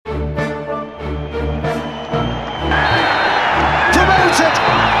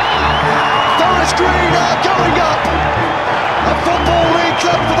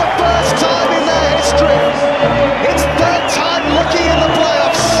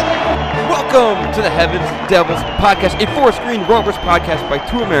Welcome to the Heavens Devils podcast, a four-screen Rovers podcast by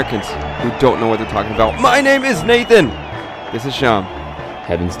two Americans who don't know what they're talking about. My name is Nathan. This is Sham.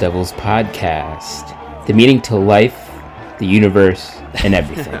 Heavens Devils podcast, the meaning to life, the universe, and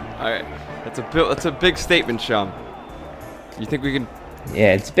everything. All right, that's a big statement, Sham. You think we can?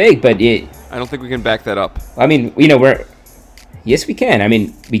 Yeah, it's big, but I don't think we can back that up. I mean, yes, we can. I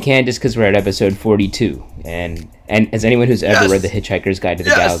mean, we can just because we're at episode 42, and as anyone who's ever read The Hitchhiker's Guide to the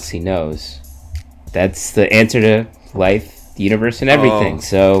Galaxy knows, that's the answer to life, the universe, and everything.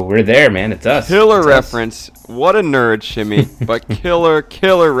 So we're there, man. It's us. Killer reference. What a nerd, Shimmy. But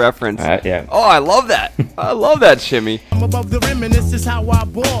killer reference. Yeah. Oh, I love that. I love that, Shimmy. I'm above the rim, and this is how I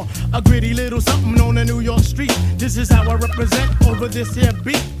ball. A gritty little something on a New York street. This is how I represent over this here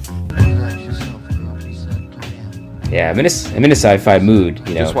beat. Yeah, I'm in a sci-fi mood,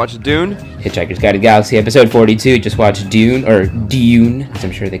 you know. Just watch Dune. Hitchhiker's Guide to the Galaxy, episode 42. Just watch Dune, or Dune, as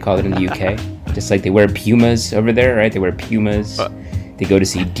I'm sure they call it in the UK. Just like they wear pumas over there, right? They wear pumas. They go to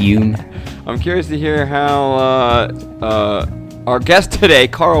see Dune. I'm curious to hear how our guest today,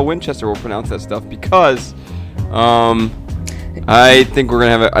 Carl Winchester, will pronounce that stuff because I think we're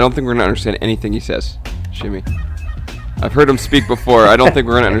gonna I don't think we're gonna understand anything he says, Shimmy. I've heard him speak before. I don't think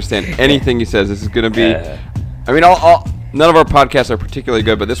we're gonna understand anything he says. This is gonna be. I mean, none of our podcasts are particularly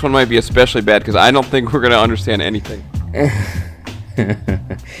good, but this one might be especially bad because I don't think we're going to understand anything.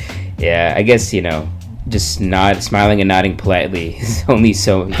 Yeah, I guess, just smiling and nodding politely is only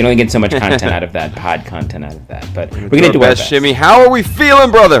so... You can only get so much content out of that, content out of that, but we're going to do our best. Shimmy, how are we feeling,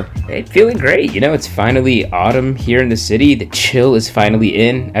 brother? Hey, feeling great. It's finally autumn here in the city. The chill is finally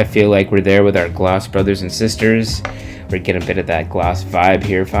in. I feel like we're there with our Gloss brothers and sisters. We're getting a bit of that Gloss vibe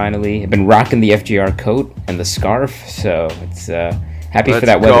here finally. I've been rocking the FGR coat and the scarf, so it's happy for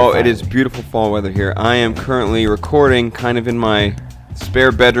that weather. Let's go. It is beautiful fall weather here. I am currently recording kind of in my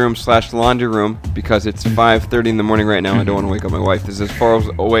spare bedroom / laundry room because it's 5:30 in the morning right now. I don't want to wake up my wife. This is as far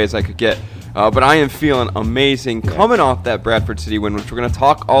away as I could get. But I am feeling amazing coming off that Bradford City win, which we're going to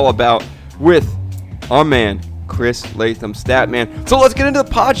talk all about with our man, Chris Latham, Statman. So let's get into the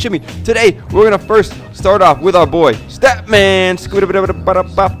pod, Shimmy. Today, we're going to first start off with our boy, Statman.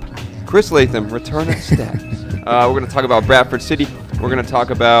 Chris Latham, return of stat. We're going to talk about Bradford City. We're going to talk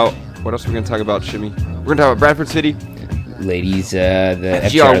about... What else are we going to talk about, Shimmy? We're going to talk about Bradford City. Ladies, the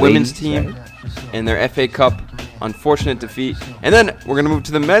FGR women's team and their FA Cup unfortunate defeat. And then we're going to move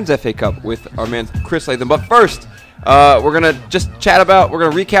to the men's FA Cup with our man, Chris Latham. But first... we're going to just chat we're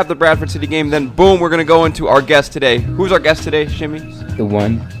going to recap the Bradford City game, then boom, we're going to go into our guest today. Who's our guest today, Shimmy? The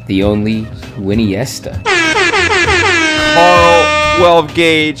one, the only, Winniesta. Carl 12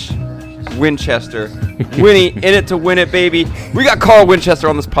 Gauge Winchester. Winnie, in it to win it, baby. We got Carl Winchester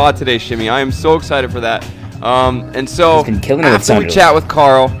on this pod today, Shimmy. I am so excited for that. And so, he's been killing it after we chat with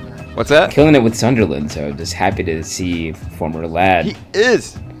Carl, what's that? Killing it with Sunderland, so just happy to see former lad. He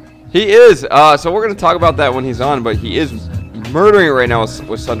is. So we're going to talk about that when he's on, but he is murdering it right now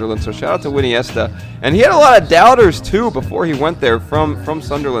with Sunderland. So shout out to Winniesta. And he had a lot of doubters too before he went there from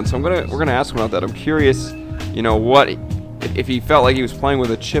Sunderland. So we're gonna ask him about that. I'm curious, what if he felt like he was playing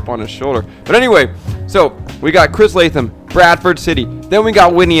with a chip on his shoulder. But anyway, so we got Chris Latham, Bradford City. Then we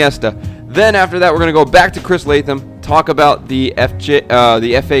got Winniesta. Then after that, we're gonna go back to Chris Latham, talk about the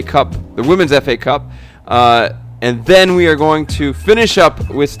FA Cup, the Women's FA Cup. And then we are going to finish up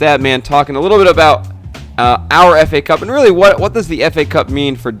with Statman talking a little bit about our FA Cup and really what does the FA Cup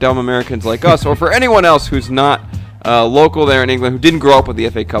mean for dumb Americans like us or for anyone else who's not local there in England who didn't grow up with the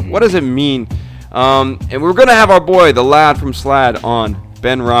FA Cup. What does it mean? And we're going to have our boy, the lad from Slad, on,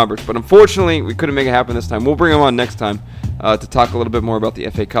 Ben Roberts. But unfortunately, we couldn't make it happen this time. We'll bring him on next time to talk a little bit more about the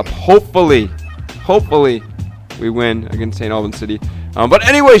FA Cup. Hopefully, we win against St. Albans City. But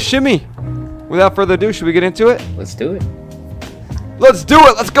anyway, Shimmy. Without further ado, should we get into it? Let's do it. Let's go.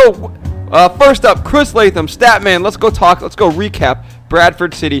 First up, Chris Latham, Statman. Let's go recap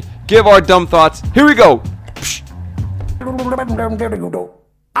Bradford City. Give our dumb thoughts. Here we go. I'm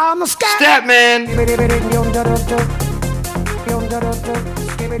a Statman.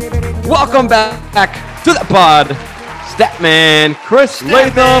 Welcome back to the pod. Statman, Chris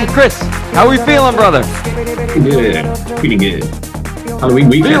Latham. Chris, how are we feeling, brother? Good. Pretty good. Halloween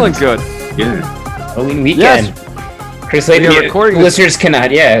weekend. Feeling good. Yeah. Halloween weekend. Yes. Chris Latham, listeners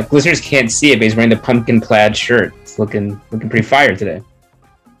can't see it, but he's wearing the pumpkin plaid shirt. It's looking pretty fire today.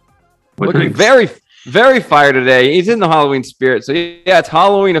 Looking very, very fire today. He's in the Halloween spirit. So yeah, it's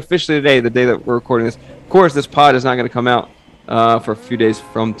Halloween officially today, the day that we're recording this. Of course, this pod is not going to come out for a few days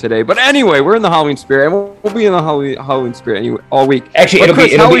from today. But anyway, we're in the Halloween spirit, and we'll be in the Halloween spirit anyway, all week. Actually, But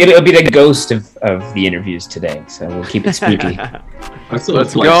it'll Chris, be the ghost of the interviews today, so we'll keep it spooky. I sort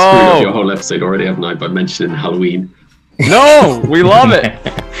Let's of like go. screwed up your whole episode already, haven't I, by mentioning Halloween? No, we love it.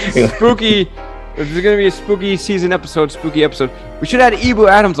 Spooky. This is going to be a spooky season episode, spooky episode. We should have had Ibu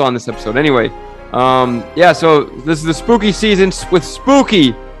Adams on this episode. Anyway, yeah, so this is the spooky season with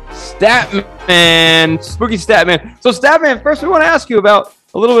Spooky Statman. Spooky Statman. So, Statman, first we want to ask you about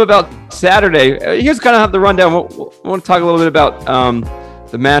a little bit about Saturday. Here's kind of the rundown. We want to talk a little bit about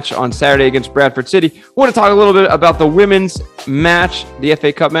the match on Saturday against Bradford City. We want to talk a little bit about the women's match, the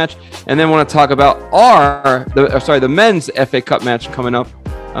FA Cup match, and then want to talk about the men's FA Cup match coming up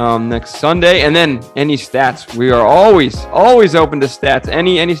next Sunday. And then any stats. We are always open to stats.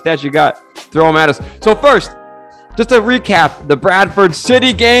 Any stats you got, throw them at us. So first, just to recap the Bradford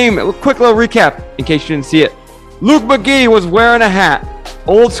City game. A quick little recap in case you didn't see it. Luke McGee was wearing a hat,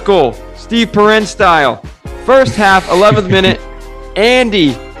 old school, Steve Perrin style. First half, 11th minute.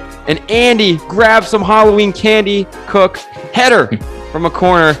 Andy grabbed some Halloween candy, Cook, header from a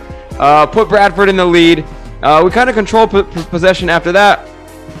corner, put Bradford in the lead. We kind of controlled possession after that,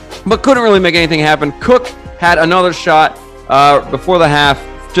 but couldn't really make anything happen. Cook had another shot before the half,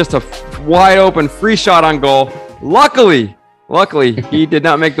 just a wide open free shot on goal. Luckily, he did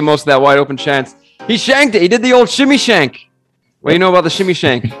not make the most of that wide open chance. He shanked it. He did the old shimmy shank. What do you know about the shimmy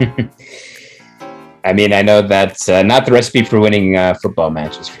shank? I mean, I know that's not the recipe for winning football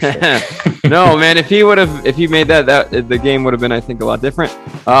matches. For sure. No, man. If he made that the game would have been, I think, a lot different.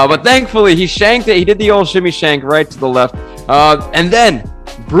 But thankfully, he shanked it. He did the old shimmy shank right to the left. And then,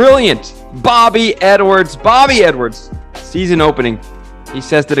 brilliant, Bobby Edwards, season opening. He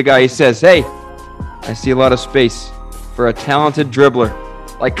says to the guy, "Hey, I see a lot of space for a talented dribbler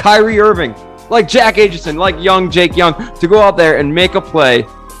like Kyrie Irving, like Jack Aitchison, like young Jake Young to go out there and make a play."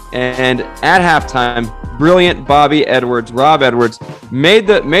 And at halftime, brilliant Rob Edwards made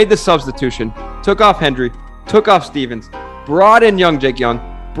the substitution, took off Hendry, took off Stevens, brought in young Jake Young,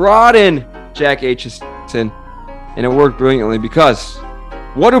 brought in Jack Aitchison, and it worked brilliantly because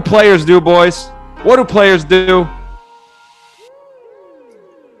what do players do, boys? What do players do?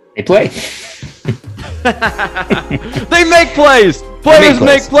 They play. They make plays. Players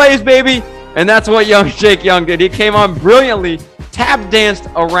make plays, baby. And that's what young Jake Young did. He came on brilliantly, tap danced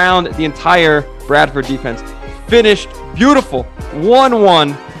around the entire Bradford defense, finished beautiful,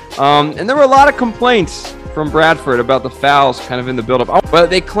 1-1. And there were a lot of complaints from Bradford about the fouls kind of in the build-up. But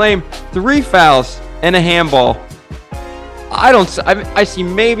they claim 3 fouls and a handball. I see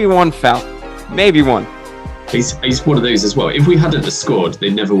maybe one foul. Maybe one. He's one of those as well. If we hadn't scored, they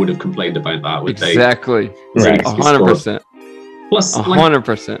never would have complained about that, would they? Exactly. Right. 100%. Plus,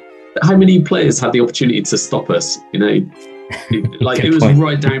 100%. How many players had the opportunity to stop us? You know, it was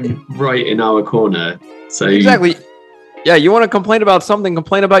right in our corner. So exactly. Yeah, you want to complain about something?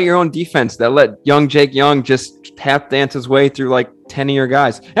 Complain about your own defense that let young Jake Young just tap dance his way through like 10 of your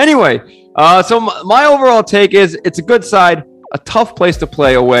guys. Anyway, so my overall take is it's a good side, a tough place to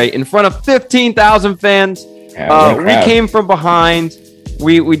play away in front of 15,000 fans. We came from behind.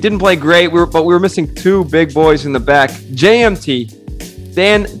 We didn't play great. But we were missing 2 big boys in the back. JMT,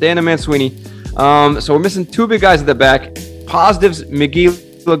 Dan and Mansweeney. So we're missing 2 big guys at the back. Positives,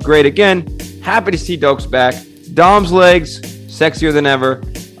 McGee looked great again. Happy to see Dokes back. Dom's legs, sexier than ever.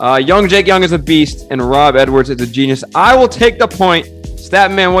 Young Jake Young is a beast, and Rob Edwards is a genius. I will take the point.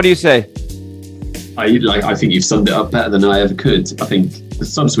 Statman, what do you say? I think you've summed it up better than I ever could. I think the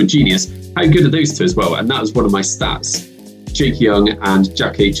subs were genius. How good are those 2 as well? And that was one of my stats. Jake Young and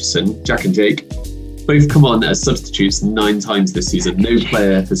Jack Aitchison, Jack and Jake, both come on as substitutes 9 times this season. No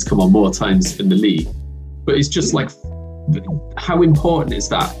player has come on more times in the league. But it's just like, how important is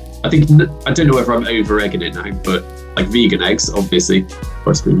that? I don't know whether I'm over-egging it now, but like vegan eggs, obviously,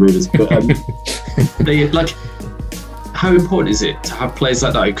 first green rulers, but they like, how important is it to have players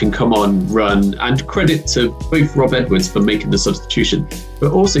like that who can come on, run, and credit to both Rob Edwards for making the substitution,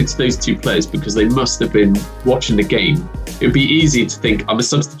 but also to those 2 players because they must have been watching the game. It would be easy to think, I'm a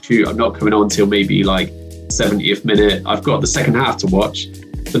substitute, I'm not coming on till maybe like 70th minute, I've got the second half to watch,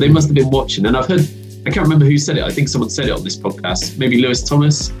 but they must have been watching. And I've heard, I can't remember who said it, I think someone said it on this podcast, maybe Lewis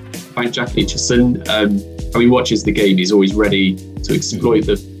Thomas, about Jack Aitchison, how he watches the game, he's always ready to exploit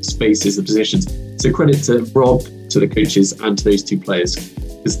the spaces, the positions. So credit to Rob, to the coaches, and to those 2 players,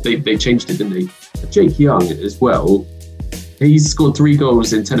 because they changed it, didn't they? Jake Young as well, he's scored 3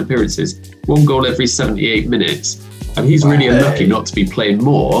 goals in 10 appearances, 1 goal every 78 minutes, and he's really unlucky not to be playing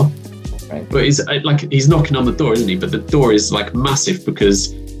more. Right. But he's knocking on the door, isn't he? But the door is like massive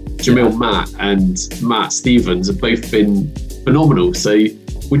because Jamil Matt and Matt Stevens have both been phenomenal. So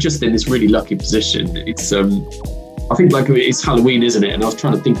we're just in this really lucky position. It's I think like it's Halloween, isn't it? And I was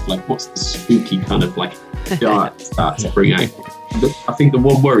trying to think of like what's the spooky kind of like dark start to bring out. I think the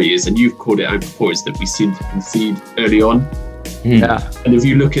one worry is, and you've called it out before, is that we seem to concede early on. Yeah. And if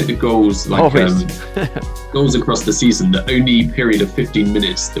you look at the goals, like goals across the season, the only period of 15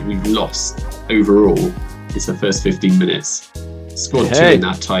 minutes that we've lost overall is the first 15 minutes. Scored 2 in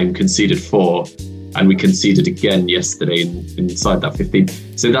that time, conceded 4, and we conceded again yesterday inside that 15.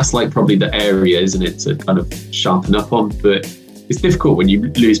 So that's like probably the area, isn't it, to kind of sharpen up on. But it's difficult when you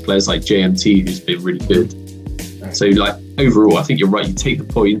lose players like JMT, who's been really good. So like overall, I think you're right. You take the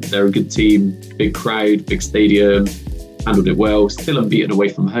point. They're a good team, big crowd, big stadium, handled it well. Still unbeaten away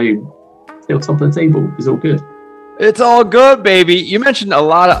from home. Still top of the table. It's all good. It's all good, baby. You mentioned a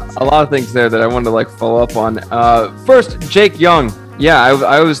lot of things there that I wanted to like follow up on. First, Jake Young. Yeah,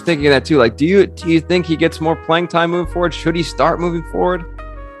 I was thinking that too. Like, do you think he gets more playing time moving forward? Should he start moving forward?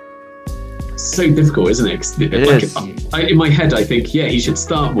 So difficult, isn't it? In my head, I think, yeah, he should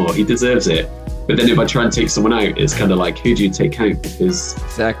start more. He deserves it. But then if I try and take someone out, it's kind of like, who do you take out? Because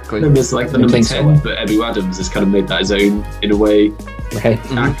there's like the number 10, but Ebu Adams has kind of made that his own in a way. Right.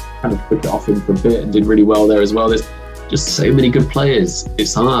 Kind of put it off him for a bit and did really well there as well. There's just so many good players.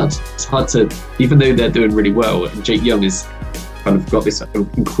 It's hard. It's hard to, even though they're doing really well, and Jake Young has kind of got this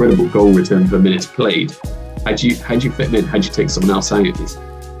incredible goal return per minutes played. How do you fit him in? How do you take someone else out? It's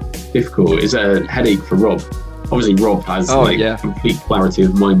difficult. It's a headache for Rob. Obviously, Rob has complete clarity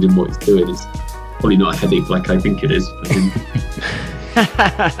of mind in what he's doing. It's probably not a headache like I think it is.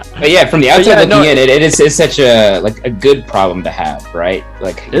 But yeah, from the outside looking in, it is such a good problem to have, right?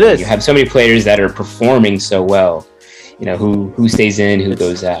 Like it is. You have so many players that are performing so well. You know, who stays in, who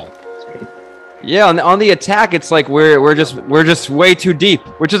goes out. Yeah, on the attack, it's like we're just way too deep,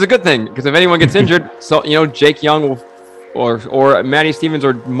 which is a good thing because if anyone gets injured, so Jake Young will, or Matty Stevens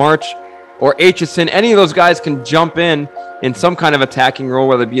or March or Aitchison, any of those guys can jump in some kind of attacking role,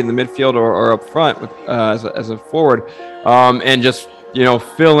 whether it be in the midfield or up front as a forward, and just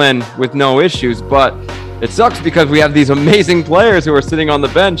fill in with no issues. But it sucks because we have these amazing players who are sitting on the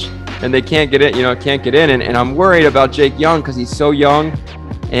bench and they can't get in. And I'm worried about Jake Young because he's so young.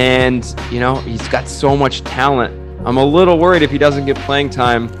 And, he's got so much talent. I'm a little worried if he doesn't get playing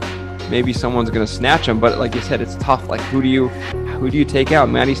time, maybe someone's going to snatch him. But like you said, it's tough. Like, who do you take out?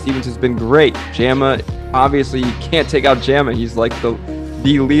 Matty Stevens has been great. Jamma, obviously, you can't take out Jamma. He's like the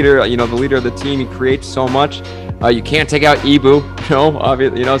leader, the leader of the team. He creates so much. You can't take out Ibu,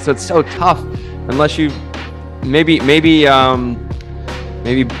 obviously, so it's so tough unless you maybe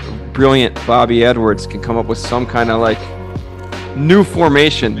brilliant Bobby Edwards can come up with some kind of like new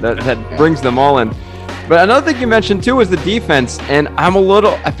formation that brings them all in. But another thing you mentioned too is the defense, and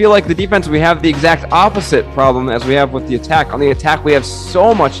I feel like the defense, we have the exact opposite problem as we have with the attack. On the attack, we have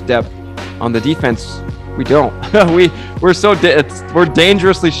so much depth. On the defense, we don't. we're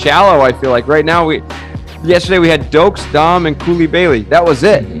dangerously shallow. I feel like right now yesterday we had Dokes, Dom, and Cooley Bailey. That was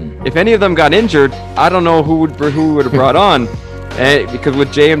it. If any of them got injured, I don't know who would have brought on. Because with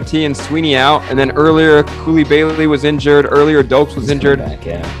JMT and Sweeney out, and then earlier Cooley Bailey was injured, earlier Dokes was injured.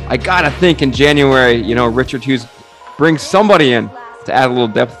 I gotta think in January, Richard Hughes brings somebody in to add a little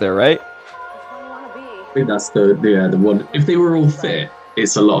depth there, right? I think that's the one. If they were all fit,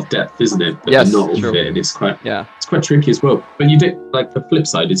 it's a lot of depth, isn't it? But they're not all fit, and it's quite tricky as well. But you do, like, the flip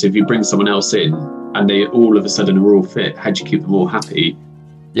side is if you bring someone else in and they all of a sudden are all fit, how do you keep them all happy?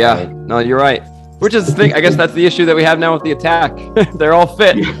 Yeah, no, you're right. Which is the thing, I guess that's the issue that we have now with the attack. They're all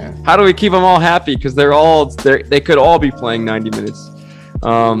fit. Yeah. How do we keep them all happy? Because they could all be playing 90 minutes.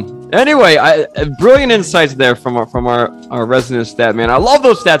 Anyway, brilliant insights there from our resident stat man. I love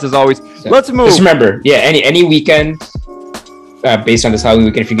those stats as always. Let's move. Just remember, any weekend, based on this Halloween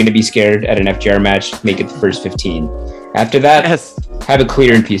weekend, if you're going to be scared at an FGR match, make it the first 15. After that, have a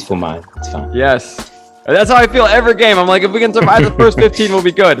clear and peaceful mind. It's fine. Yes. That's how I feel every game. I'm like, if we can survive the first 15, we'll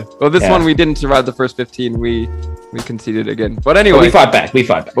be good. Well, this one we didn't survive the first 15. We conceded again. But anyway, we fought back.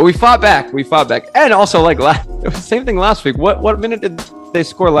 But we fought back. And also, like, it was the same thing last week. What minute did they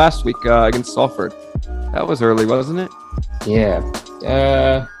score last week against Salford? That was early, wasn't it? Yeah.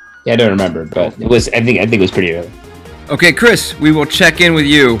 I don't remember, but it was. I think it was pretty early. Okay, Chris, we will check in with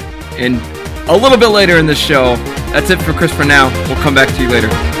you in a little bit later in the show. That's it for Chris for now. We'll come back to you later.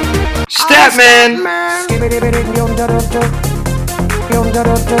 Statman!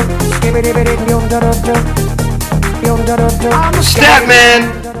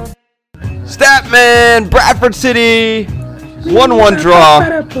 Statman! Bradford City! 1-1 draw.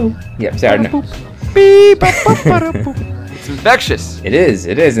 Yep, sorry. No. infectious. It is,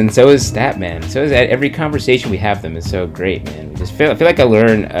 and so is Statman. So is every conversation we have them is so great, man. We just I feel like I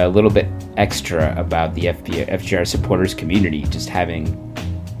learn a little bit extra about the FGR supporters community just having,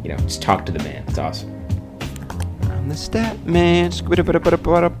 just talk to the man. It's awesome. I'm the Statman.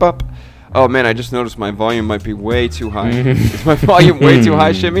 Oh man, I just noticed my volume might be way too high. Is my volume way too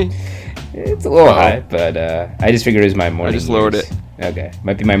high, Shimmy? It's a little high, but I just figured it was my morning. I just lowered ears. it. Okay,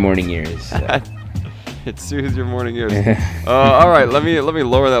 might be my morning ears. So. It soothes your morning ears. All right, let me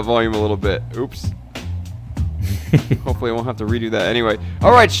lower that volume a little bit. Oops. Hopefully I won't have to redo that anyway.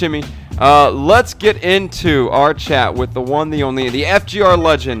 All right, Shimmy. Let's get into our chat with the one, the only, the FGR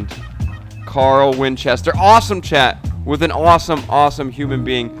legend, Carl Winchester. Awesome chat with an awesome human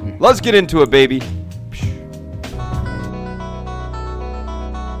being. Let's get into it, baby.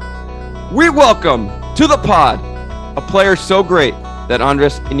 We welcome to the pod a player so great that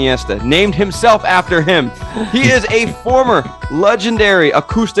Andres Iniesta named himself after him. He is a former legendary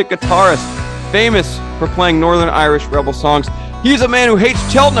acoustic guitarist, famous for playing Northern Irish rebel songs. He's a man who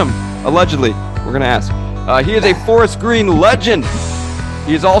hates Cheltenham, allegedly. We're going to ask. He is a Forest Green legend.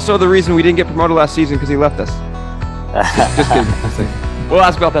 He is also the reason we didn't get promoted last season because he left us. Just kidding. We'll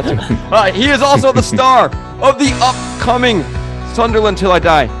ask about that too. He is also the star of the upcoming Sunderland Till I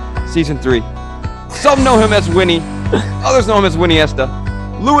Die, Season 3. Some know him as Winnie. Others know him as Winniesta.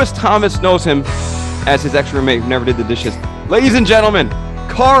 Lewis Thomas knows him as his ex-roommate who never did the dishes. Ladies and gentlemen,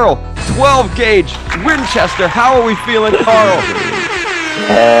 Carl 12 Gauge Winchester. How are we feeling, Carl?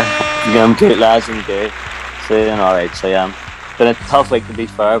 I'm good, lads. I'm good. Feeling alright, so yeah. It's been a tough week to be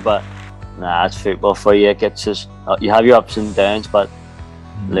fair, but it's football for you. It gets just, you have your ups and downs, but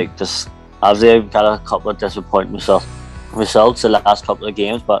just obviously I've got a couple of disappointing results the last couple of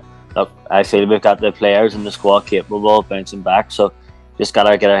games, but look, I feel we've got the players in the squad capable of bouncing back, so just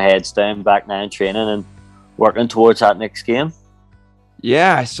gotta get our heads down, back now in training and working towards that next game.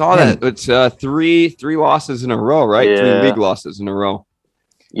 Yeah, I saw that. It's three losses in a row, right? Yeah. 3 league losses in a row.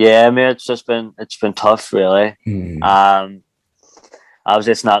 Yeah, I mean it's been tough, really.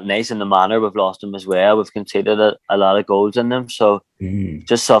 Obviously, it's not nice in the manner we've lost them as well. We've conceded a lot of goals in them, so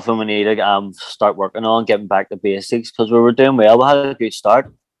just something we need to start working on, getting back to basics, because we were doing well. We had a good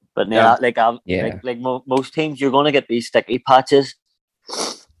start, but now, like most teams, you're going to get these sticky patches,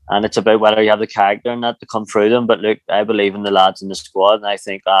 and it's about whether you have the character and that to come through them. But look, I believe in the lads in the squad, and I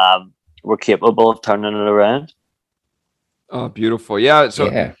think we're capable of turning it around. Oh, beautiful! Yeah, so.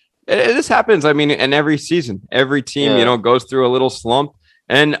 Yeah. This happens, I mean, in every season. Every team, goes through a little slump.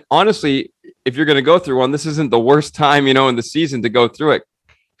 And honestly, if you're going to go through one, this isn't the worst time, in the season to go through it.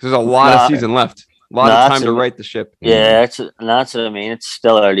 There's a lot of season left. A lot of time to right the ship. Yeah, that's what I mean. It's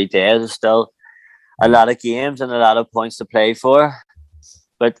still early days. There's still a lot of games and a lot of points to play for.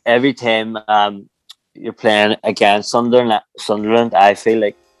 But every time you're playing against Sunderland, I feel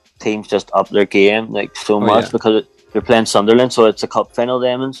like teams just up their game so much because you're playing Sunderland, so it's a cup final,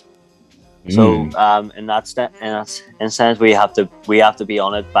 Demons. So in that sense, we have to be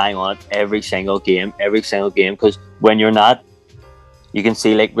on it, bang on it every single game, because when you're not, you can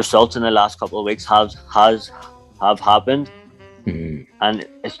see results in the last couple of weeks have happened, and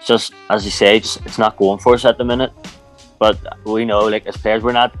it's just, as you say, it's not going for us at the minute. But we know, as players,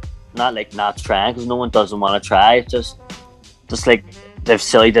 we're not trying, because no one doesn't want to try. It's just if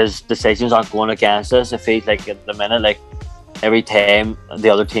silly decisions aren't going against us. It feels like at the minute, every time the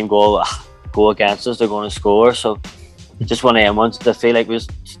other team go against us, they're going to score. So just one of them ones to feel like we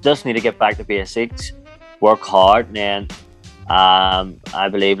just need to get back to basics, work hard, and then I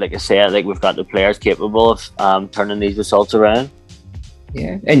believe, like I said, we've got the players capable of turning these results around.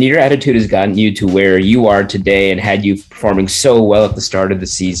 Yeah, and your attitude has gotten you to where you are today and had you performing so well at the start of the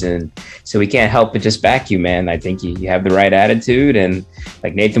season. So we can't help but just back you, man. I think you have the right attitude. And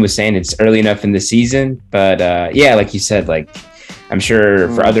like Nathan was saying, it's early enough in the season. But like you said, I'm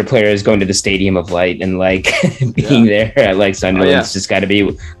sure for other players going to the Stadium of Light and being there at Sunderland, it's just got to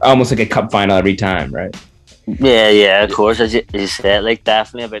be almost like a cup final every time, right? Yeah, of course. As you said,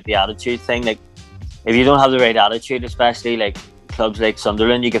 definitely about the attitude thing. If you don't have the right attitude, especially clubs like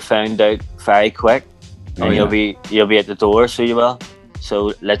Sunderland, you get found out very quick, and you'll be at the door. So you will.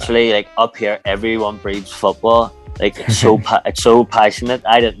 So literally, up here, everyone breathes football. It's so passionate.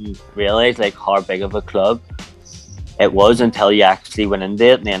 I didn't realize how big of a club it was until you actually went into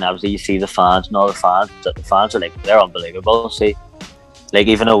it, and then obviously you see the fans and all the fans. The fans are they're unbelievable. See,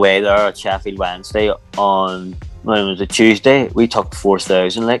 even away there at Sheffield Wednesday on when was it Tuesday, we took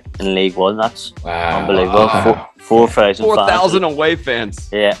 4,000 in League One. That's unbelievable. Wow. 4,000 away fans.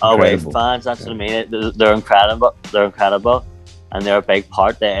 Yeah, away fans. That's what I mean. They're incredible. And they're a big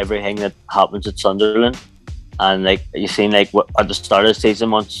part of everything that happens at Sunderland. And like you seen, like at the start of the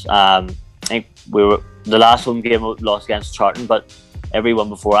season, once I think we were the last home game we lost against Charlton, but every one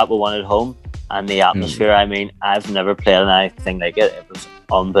before that we won at home. And the atmosphere, I mean, I've never played anything like it. It was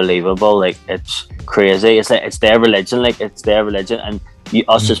unbelievable. Like, it's crazy. It's like, it's their religion. Like, it's their religion. And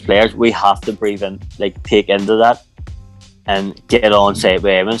us as players, we have to breathe in, like, take into that and get on side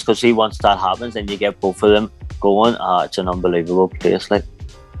with Evans. Because once that happens and you get both of them going, it's an unbelievable place. Like,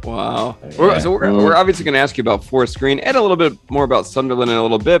 wow. Yeah. We're obviously going to ask you about Forest Green and a little bit more about Sunderland in a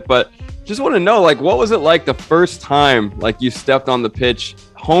little bit, but just want to know, like, what was it like the first time, like, you stepped on the pitch,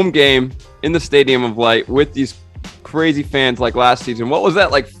 home game in the Stadium of Light with these crazy fans like last season? What was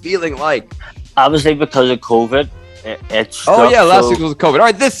that like feeling like? Obviously, because of COVID, it's last season was COVID. All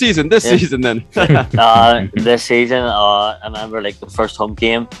right, this season then. This season, I remember like the first home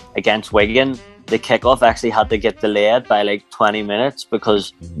game against Wigan, the kickoff actually had to get delayed by like 20 minutes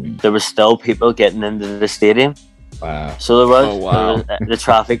because there was still people getting into the stadium. Wow. So there was the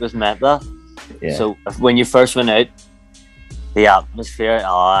traffic was mental. Yeah. So when you first went out, the atmosphere,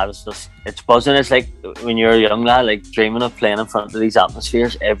 it's buzzing. It's like when you're a young lad, like dreaming of playing in front of these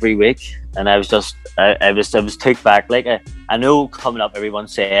atmospheres every week. And I was took back. Like I know coming up, everyone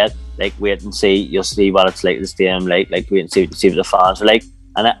said like wait and see, you'll see what it's like the stadium like wait and see what the fans are like.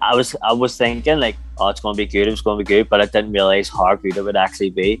 And I was thinking like, oh, it's going to be good. It was going to be good, but I didn't realize how good it would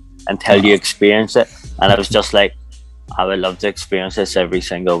actually be until you experience it. And I was just like, I would love to experience this every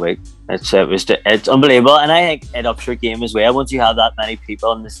single week. It's unbelievable, and I think it ups your game as well. Once you have that many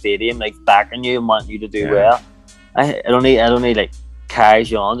people in the stadium, like backing you and wanting you to do well, it only like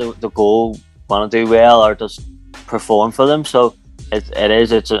carries you on to go want to do well or just perform for them. So it's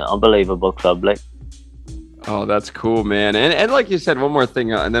an unbelievable club, like. Oh, that's cool, man. And like you said, one more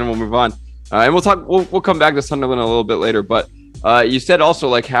thing, and then we'll move on. And we'll come back to Sunderland a little bit later, but. You said also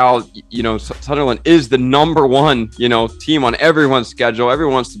like how, you know, Sunderland is the number one, you know, team on everyone's schedule.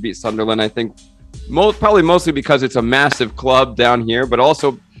 Everyone wants to beat Sunderland. I think probably mostly because it's a massive club down here, but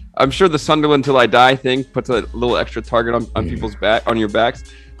also I'm sure the Sunderland Till I Die thing puts a little extra target on people's back, on your backs.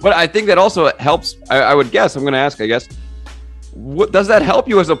 But I think that also helps. I would guess, I'm going to ask, I guess, what does that help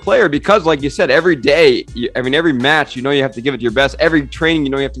you as a player? Because like you said, every day, every match, you know, you have to give it your best. Every training, you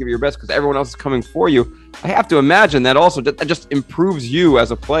know, you have to give it your best because everyone else is coming for you. I have to imagine that also that just improves you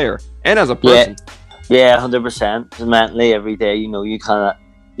as a player and as a person. Yeah, 100%. Mentally, every day, you know, you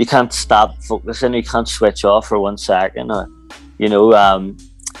can't stop focusing. You can't switch off for 1 second. Or, you know,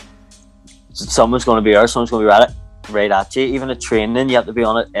 someone's going to be there. Someone's going to be right at you. Even at training, you have to be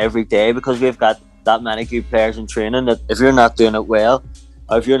on it every day because we've got that many good players in training that if you're not doing it well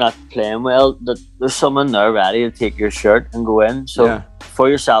or if you're not playing well, that there's someone there ready to take your shirt and go in. So for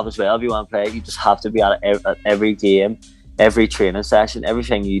yourself as well, if you want to play, you just have to be at it at every game, every training session,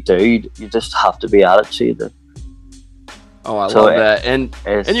 everything you do, you just have to be at it. So you do. Oh, I love that. And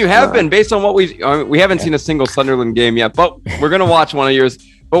you have been, based on what we haven't seen a single Sunderland game yet, but we're going to watch one of yours.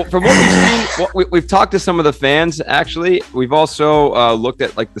 But from what we've seen, we've talked to some of the fans, actually. We've also looked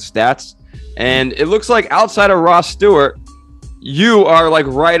at like the stats. And it looks like outside of Ross Stewart, you are like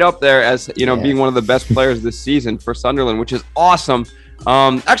right up there as, you know, being one of the best players this season for Sunderland, which is awesome.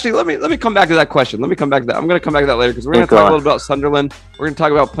 Actually, let me come back to that question. Let me come back to that. I'm going to come back to that later because we're going to talk a little about Sunderland. We're going to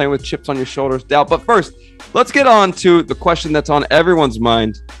talk about playing with chips on your shoulders, Dal. But first, let's get on to the question that's on everyone's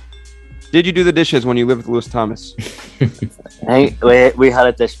mind. Did you do the dishes when you lived with Lewis Thomas? We had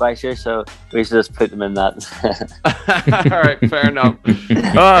a dishwasher, so we should just put them in that. All right, fair enough.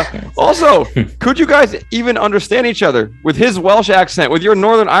 Also, could you guys even understand each other with his Welsh accent, with your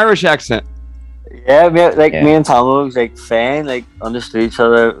Northern Irish accent? Yeah, me and Tom was like fine, like understood each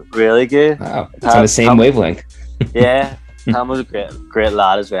other really good. Wow, it's on the same wavelength. Yeah, Tom was a great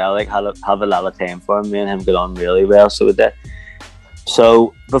lad as well. Like have a lot of time for him. Me and him got on really well. So with that.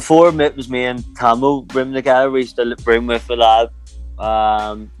 So before it was me and Tamo room together, we used to room with a lad,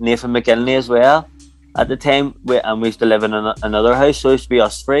 Nathan McGinley as well. At the time, we used to live in another house, so it used to be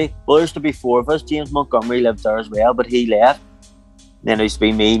us three. Well, there used to be four of us. James Montgomery lived there as well, but he left. Then it used to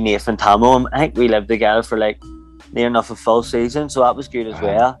be me, Nathan, Tamo, and I think we lived together for like near enough a full season, so that was good as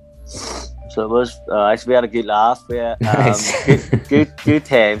well. So it was, we had a good laugh. We had, good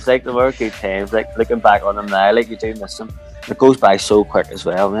times. Like there were good times. Like looking back on them now, like you do miss them. It goes by so quick as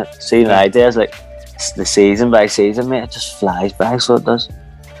well, mate. See, nowadays, like the season by season, mate, it just flies by. So it does.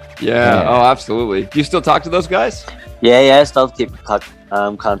 Yeah. Oh, absolutely. Do you still talk to those guys? Yeah. I still keep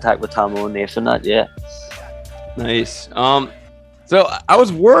contact with Tamo and Nathan. Nice. So I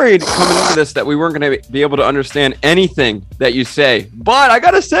was worried coming into this that we weren't going to be able to understand anything that you say, but I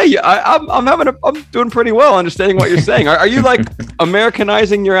gotta say, I'm doing pretty well understanding what you're saying. Are you like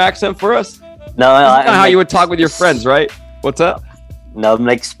Americanizing your accent for us? No, That's not how like, you would talk with your friends, right? What's up? No, I'm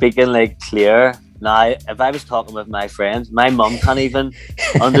like speaking like clear. Now, if I was talking with my friends, my mum can't even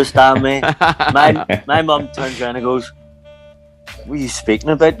understand me. My mum turns around and goes, "What are you speaking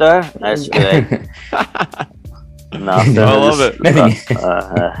about there?" And I just be like, "Nothing." I love it.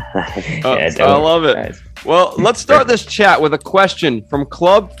 I love it. Nice. Well, let's start this chat with a question from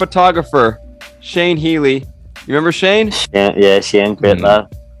club photographer Shane Healy. You remember Shane? Yeah, Shane, great lad.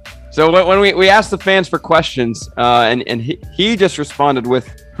 So when we asked the fans for questions, and he just responded with,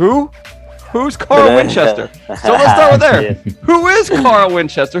 Who's Carl Winchester? So let's start with there. Yeah. Who is Carl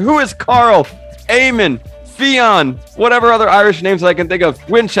Winchester? Who is Carl, Eamon, Fionn, whatever other Irish names I can think of?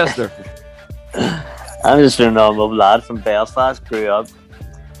 Winchester. I'm just a normal lad from Belfast. Grew up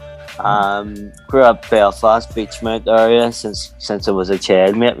Belfast, Beachmount area since I was a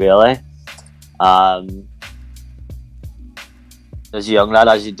child, mate. Really. As a young lad,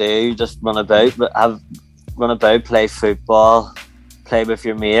 as you do, just run about, play football, play with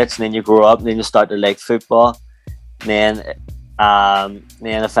your mates, and then you grow up, and then you start to like football. And then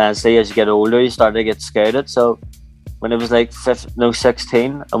eventually, as you get older, you start to get scouted. So when it was like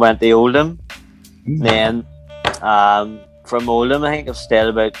 16, I went to Oldham. Then from Oldham, I think I've stayed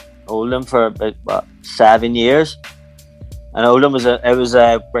about Oldham for about 7 years. And Oldham was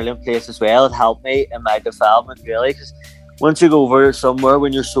a brilliant place as well. It helped me in my development, really, because once you go over somewhere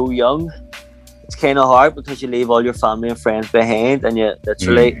when you're so young, it's kind of hard because you leave all your family and friends behind, and you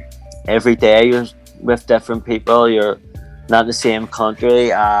literally every day you're with different people. You're not in the same country.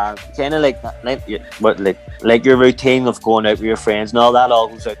 Kind of like your routine of going out with your friends and all that all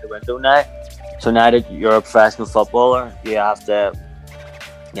goes out the window now. So now that you're a professional footballer, you have to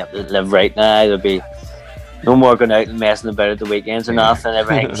live right now. There'll be no more going out and messing about at the weekends and nothing.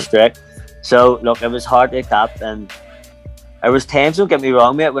 Everything's strict. So look, it was hard to adapt, and there was times, don't get me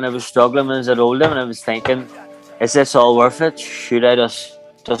wrong, mate, when I was struggling when I was at Oldham, and I was thinking, is this all worth it? Should I just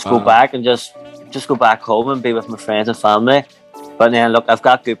go back and just go back home and be with my friends and family? But then look, I've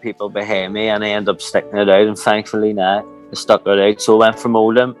got good people behind me, and I end up sticking it out, and thankfully now I stuck it out. So I went from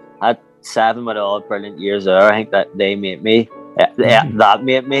Oldham, I had 7 with all brilliant years there. I think that they made me, that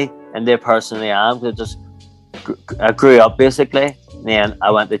made me, and they personally am, because I grew up basically. And then I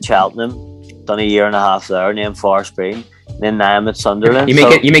went to Cheltenham, done a year and a half there, and then Forest Green. Then now I'm at Sunderland. You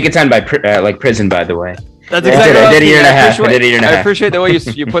make it sound like prison, by the way. That's exactly I what did a year and a half. I appreciate the way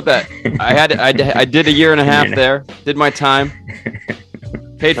you put that. I did a year and a half there. Did my time.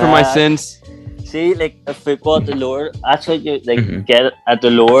 Paid for my sins. See, like a football at the lower, that's what you get at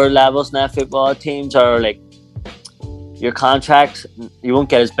the lower levels now. Football teams are like your contracts. You won't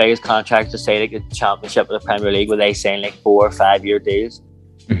get as big as contracts to say like the Championship or the Premier League, where they sign like 4 or 5 year deals.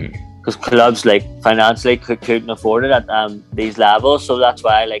 Because clubs like financially couldn't afford it at these levels, so that's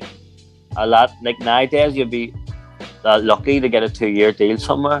why like a lot like nowadays you'd be lucky to get a 2-year deal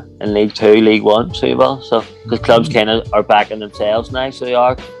somewhere in League 2, League 1, so you will. So because clubs kind of are backing themselves now, so they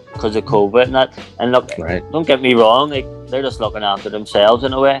are because of COVID and that. And look, don't get me wrong, like they're just looking after themselves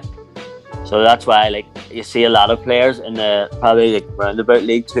in a way. So that's why like you see a lot of players in the probably like round about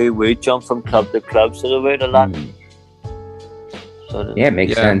League 2 would jump from club to club, so they would a lot. Yeah, it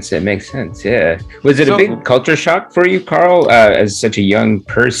makes sense. It makes sense. Yeah. Was it a big culture shock for you, Carl, as such a young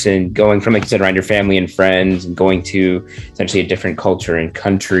person, going from, like you said, around your family and friends, and going to essentially a different culture and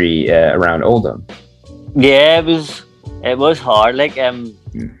country around Oldham? Yeah, it was hard. Like,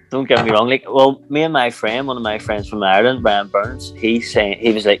 don't get me wrong. Like, well, me and my friend, one of my friends from Ireland, Brian Burns, he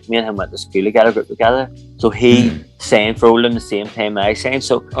was like, me and him went to school together, grew up together. So he signed for Oldham the same time I signed.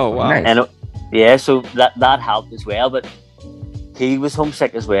 So, oh wow, nice. So that helped as well. But he was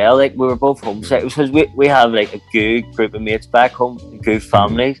homesick as well. Like we were both homesick because we have like a good group of mates back home, good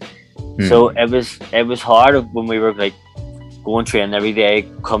families. So it was hard when we were like going training every day,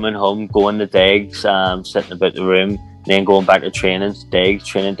 coming home, going to digs, sitting about the room, then going back to training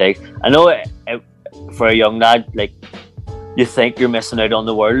digs. I know for a young lad, like you think you're missing out on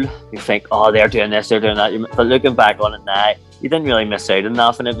the world. You think, oh, they're doing this, they're doing that. But looking back on it now, you didn't really miss out on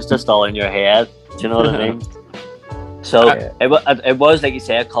nothing. It was just all in your head. Do you know what I mean? So it was like you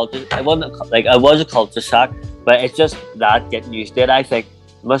say, a culture. It was a culture shock, but it's just that getting used to it. I think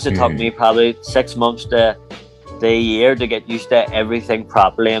it must have took me probably 6 months to a year to get used to everything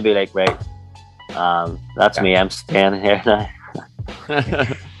properly and be like, right, that's me. I'm standing here now.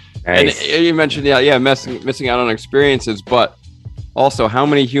 And you mentioned, missing out on experiences, but also how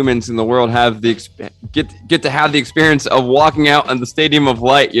many humans in the world have get to have the experience of walking out on the Stadium of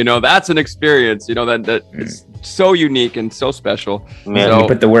Light? You know, that's an experience. You know that it's so unique and so special. Yeah. So- You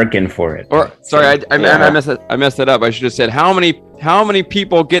put the work in for it. Or sorry, I Yeah. messed that up. I should have said how many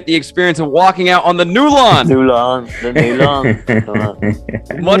people get the experience of walking out on the new lawn? New lawn, the new lawn.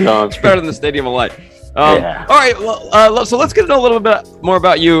 Come on. Much better than the Stadium of Light. Yeah. All right, well, so let's get to know a little bit more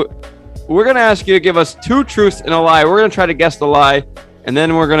about you. We're gonna ask you to give us 2 truths and a lie. We're gonna try to guess the lie, and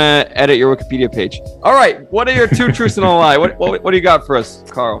then we're gonna edit your Wikipedia page. All right, what are your 2 truths and a lie? What do you got for us,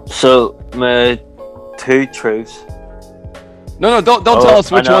 Carl? So my 2 truths. No, don't Oh, tell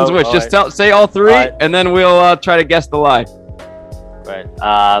us which I know, one's which. all Just right. say all 3, All right. and then we'll try to guess the lie. Right.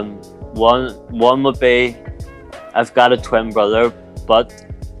 One would be I've got a twin brother, but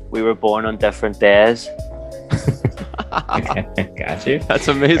we were born on different days. Okay, got you. That's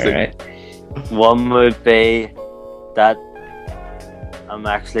amazing. All right. One would be that I'm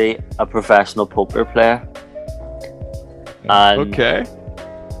actually a professional poker player. And Okay.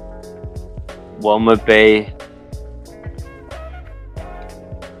 one would be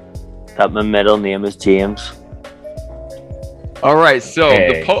that my middle name is James. All right. So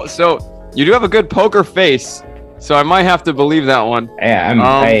Okay. so you do have a good poker face. So I might have to believe that one. Yeah,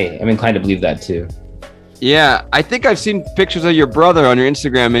 I'm inclined to believe that too. Yeah, I think I've seen pictures of your brother on your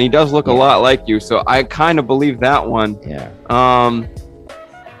Instagram, and he does look a lot like you. So I kind of believe that one. Yeah.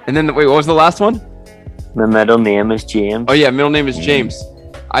 And then wait, what was the last one? My middle name is James. Oh yeah, middle name is James.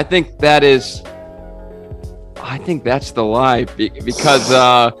 I think that's the lie because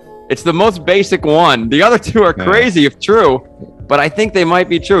it's the most basic one. The other 2 are Yeah. crazy if true, but I think they might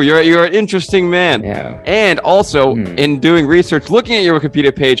be true. You're an interesting man. Yeah. And also, in doing research, looking at your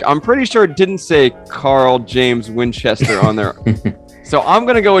Wikipedia page, I'm pretty sure it didn't say Carl James Winchester on there. So I'm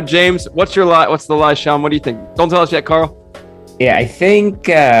gonna go with James. What's your lie? What's the lie, Sean? What do you think? Don't tell us yet, Carl. Yeah, I think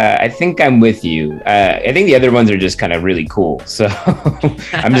I'm with you. I think the other ones are just kind of really cool. So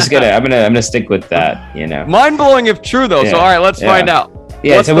I'm gonna stick with that. You know. Mind blowing if true though. So Yeah. all right, let's Yeah. find out.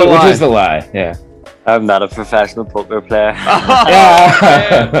 Yeah. What's So the which lie? was the lie? Yeah. I'm not a professional poker player.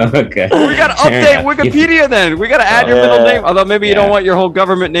 Yeah. Okay. We gotta Fair update enough. Wikipedia then. We gotta add your middle Yeah. name. Although maybe you don't Yeah. want your whole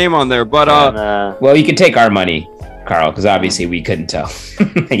government name on there. But And, Well, you could take our money, Carl, because obviously we couldn't tell.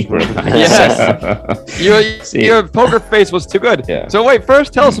 You were lying, Yes. so- See. your poker face was too good. Yeah. So wait,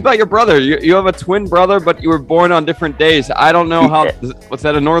 first tell us about your brother. You have a twin brother, but you were born on different days. I don't know how. What's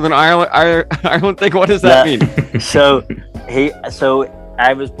that? A Northern Ireland thing? What does that Yeah. mean? so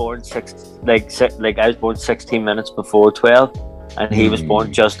I was born I was born 16 minutes before 12, and he was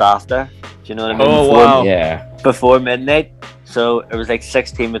born just after. Do you know what I mean? Oh, before, wow. Yeah. Before midnight. So it was like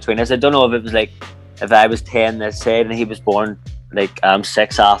 16 between us. I don't know if it was like if I was 10 this side and he was born like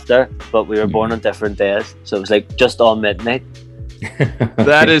 6 after, but we were born on different days. So it was like just on midnight.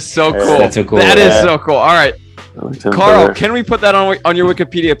 That is so cool. That's so cool. That is Yeah. so cool. All right, Carl, can we put that on your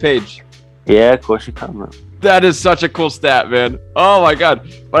Wikipedia page? Yeah, of course you can. Man. That is such a cool stat, man. Oh my god!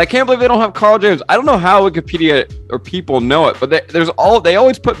 But I can't believe they don't have Carl James. I don't know how Wikipedia or people know it, but they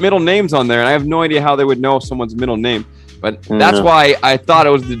always put middle names on there, and I have no idea how they would know someone's middle name. But that's Mhm. why I thought it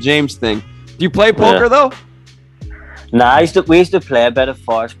was the James thing. Do you play poker Yeah. though? Nah, we used to play a bit of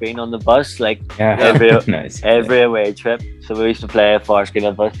Forest Green on the bus, like Yeah. every Nice. every away trip. So we used to play Forest Green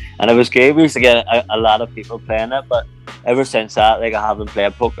on the bus, and it was good. We used to get a lot of people playing it, but ever since that, like I haven't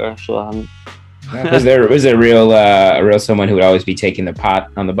played poker, so I haven't. Was there a real someone who would always be taking the pot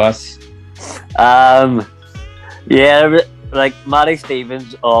on the bus? Yeah, like Matty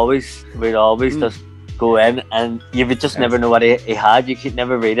Stevens we'd always just go in, and you would just never know what he had. You could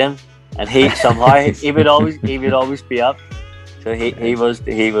never read him, and he somehow he would always be up. So he was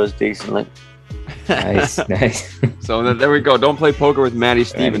decent. Like. Nice, nice. So there we go. Don't play poker with Matty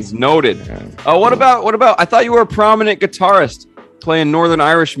Stevens. Noted. Yeah. Oh, what about? I thought you were a prominent guitarist playing Northern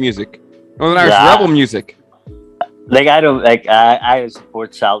Irish music, Northern Irish Yeah. rebel music. Like I don't like I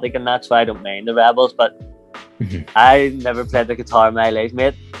support Celtic, and that's why I don't mind the Rebels. But I never played the guitar in my life,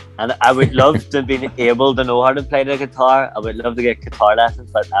 mate. And I would love to be able to know how to play the guitar. I would love to get guitar lessons,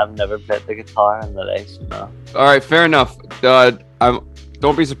 but I've never played the guitar in my life. So no. All right, fair enough.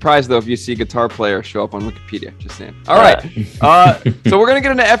 Don't be surprised though if you see guitar player show up on Wikipedia. Just saying. All right. So we're gonna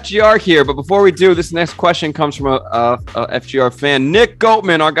get into FGR here, but before we do, this next question comes from a FGR fan, Nick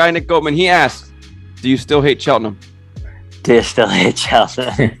Goatman. Our guy Nick Goatman. He asks, "Do you still hate Cheltenham?" Do you still hate Chelsea?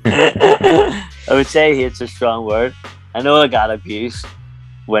 I would say hate's a strong word. I know I got abused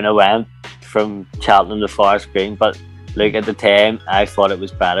when I went from Cheltenham to Forest Green, but like at the time, I thought it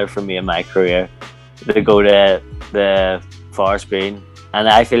was better for me in my career to go to the Forest Green, and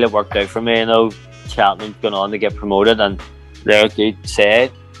I feel it worked out for me. You know, Cheltenham's gone on to get promoted, and they're a good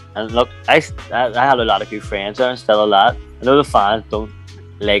side. And look, I had a lot of good friends there, and still a lot. I know the fans don't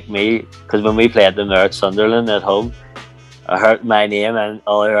like me, because when we played them there at Sunderland at home, I heard my name and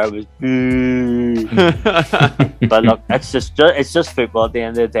all I heard was boo. But look, it's just football at the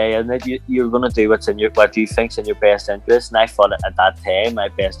end of the day, isn't it? You're gonna do what you think's in your best interest. And I thought at that time my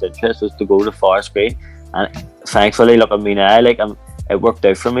best interest was to go to Forest Green, and thankfully, look at me now, it worked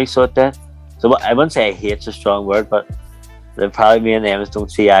out for me. So it did. So I wouldn't say I hate's a strong word, but probably me and them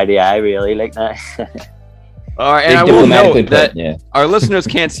don't see eye to eye really like that. All right, and I will note that our listeners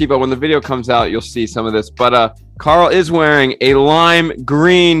can't see, but when the video comes out, you'll see some of this. But Carl is wearing a lime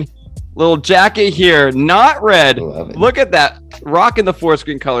green little jacket here, not red. Look at that, rocking the Forest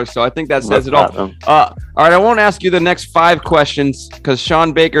Green color. So I think that says it all. All right, I won't ask you the next 5 questions because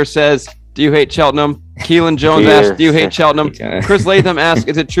Sean Baker says, "Do you hate Cheltenham?" Keelan Jones asks, "Do you hate Cheltenham?" Chris Latham asks,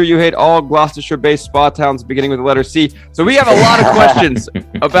 "Is it true you hate all Gloucestershire-based spa towns beginning with the letter C?" So we have a lot of questions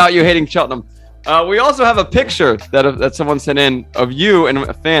about you hating Cheltenham. We also have a picture that someone sent in of you and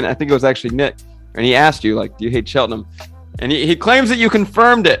a fan. I think it was actually Nick, and he asked you, like, "Do you hate Cheltenham?" And he claims that you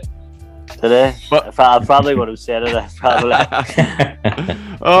confirmed it today. But I probably would have said it.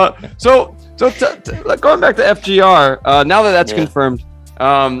 So going back to FGR, now that that's confirmed,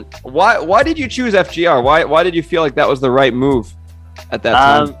 why did you choose FGR? Why did you feel like that was the right move at that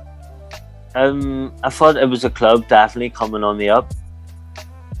time? I thought it was a club definitely coming on the up.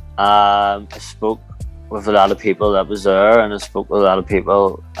 I spoke with a lot of people that was there, and I spoke with a lot of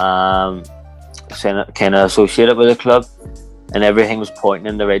people kind of associated with the club, and everything was pointing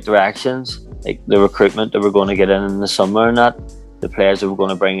in the right directions. Like the recruitment that we're going to get in the summer, and that the players that we're going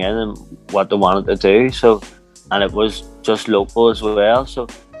to bring in, and what they wanted to do. So, and it was just local as well. So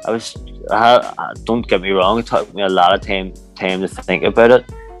don't get me wrong, it took me a lot of time to think about it.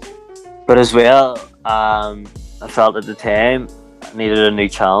 But as well, I felt at the time I needed a new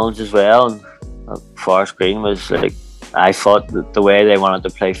challenge as well, and Forest Green was like, I thought that the way they wanted to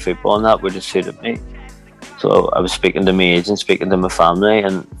play football and that would have suited me. So I was speaking to my agent, speaking to my family,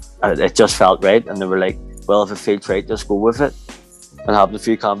 and it just felt right. And they were like, "Well, if it feels right, just go with it." And having a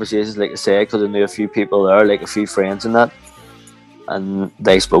few conversations, like I say, because I knew a few people there, like a few friends and that, and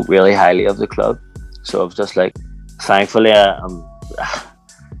they spoke really highly of the club. So I was just like, thankfully, I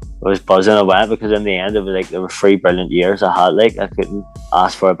was buzzing. I went, because in the end, it was like there were 3 brilliant years I had. Like I couldn't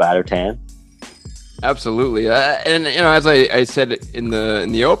ask for a better time. Absolutely, and as I said in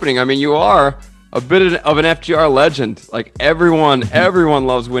the opening, I mean, you are a bit of an FGR legend. Like everyone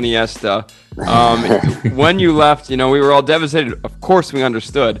loves Winnie Esta. When you left, we were all devastated. Of course, we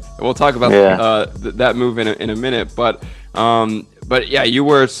understood. And we'll talk about that move in a minute. But yeah, you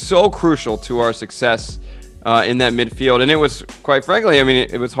were so crucial to our success in that midfield, and it was, quite frankly, I mean,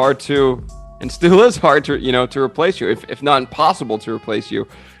 it was hard to, and still is hard to, to replace you, if not impossible to replace you.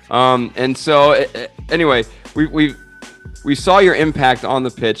 And so anyway, we saw your impact on the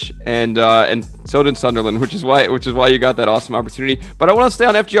pitch, and so did Sunderland, which is why you got that awesome opportunity. But I want to stay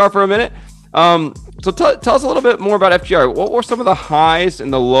on FGR for a minute. So tell us a little bit more about FGR. What were some of the highs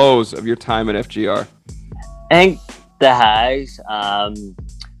and the lows of your time at FGR? I think the highs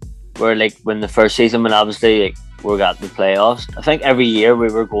were like when the first season, when obviously we got the playoffs. I think every year we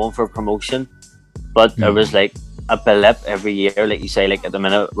were going for promotion, but there was like a blip every year. Like you say, like at the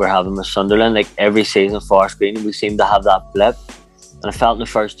minute we're having with Sunderland, like every season Forest Green, we seem to have that blip. And I felt in the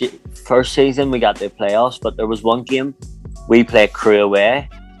first season we got the playoffs, but there was one game we played Crewe away,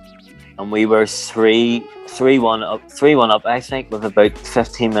 and we were 3-1 up, I think, with about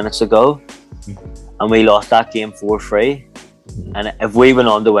 15 minutes to go, and we lost that game 4-3. And if we went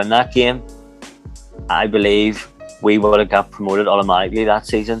on to win that game, I believe we would have got promoted automatically that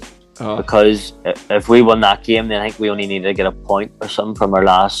season. Because if we won that game, then I think we only needed to get a point or something from our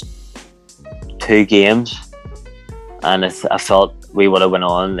last 2 games, and I felt we would have went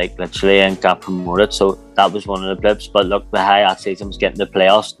on like literally and got promoted. So that was one of the blips. But look, the high that season was getting the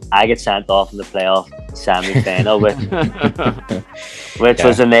playoffs. I get sent off in the playoff semi-final, which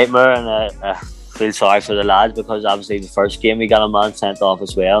was a nightmare, and I feel sorry for the lads, because obviously the first game we got a man sent off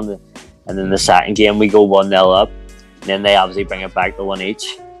as well, and then the second game we go 1-0 up, and then they obviously bring it back to 1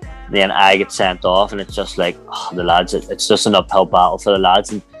 each. Then I get sent off, and it's just like the lads. It's just an uphill battle for the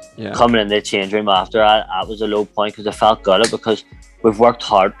lads. And coming in the change room after that was a low point, because I felt gutted, because we've worked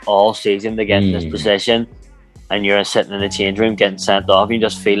hard all season to get in this position, and you're sitting in the change room getting sent off. And you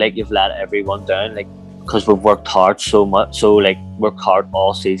just feel like you've let everyone down, like, because we've worked hard so much. So like worked hard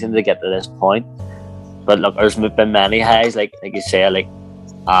all season to get to this point. But look, there's been many highs, like you say, like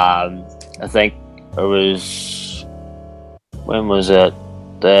I think it was, when was it?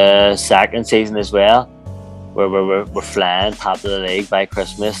 The second season as well, where we're flying top of the league by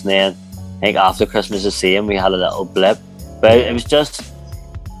Christmas, and then I think after Christmas the same, we had a little blip. But it was just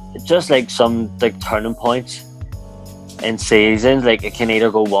just like some like turning points in seasons, like it can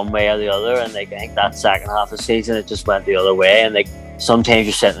either go one way or the other, and like I think that second half of the season it just went the other way, and like sometimes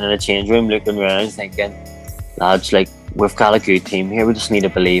you're sitting in a change room looking around thinking, lads, like we've got a good team here, we just need to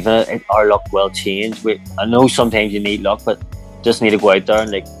believe in it. Our luck will change. I know sometimes you need luck, but just need to go out there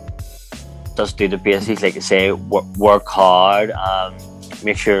and like just do the basics, like I say, work hard,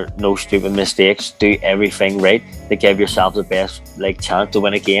 make sure no stupid mistakes, do everything right to give yourself the best like chance to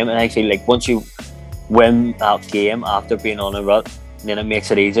win a game. And I feel like once you win that game after being on a rut, then it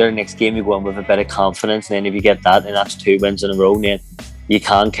makes it easier. Next game you go in with a bit of confidence, and then if you get that, then that's 2 wins in a row, and then you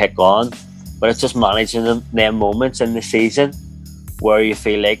can kick on. But it's just managing them moments in the season where you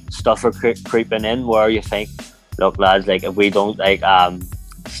feel like stuff are creeping in, where you think, look lads, like if we don't like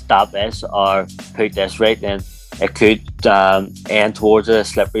stop this or put this right, then it could end towards a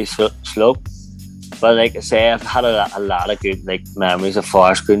slippery slope. But like I say, I've had a lot of good like memories of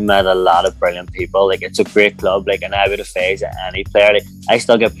Forest Green, met a lot of brilliant people. Like it's a great club, like, and I would have faced any player. Like I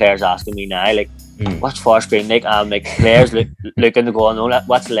still get players asking me now, like, what's Forest Green like? Like players looking to go, no,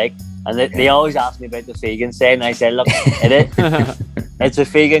 what's it like? And they always ask me about the Fegan side, and I say, look, it is it's a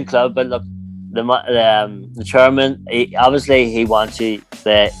Fegan club, but look, the chairman, he wants you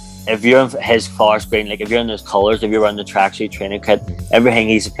that if you're in his Forest Green, like if you're in his colours, if you're in the tracksuit training kit, everything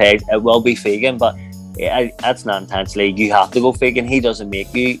he's paid, it will be Fegan, but that's not intentionally. You have to go Fegan. He doesn't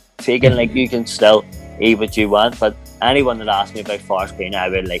make you Fegan. Like you can still eat what you want, but anyone that asks me about Forest Green, I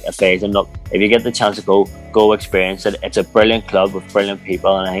would like advise them, look, if you get the chance to go experience it. It's a brilliant club with brilliant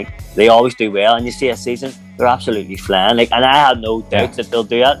people, and I think they always do well. And you see a season, they're absolutely flying. Like, and I have no doubt that they'll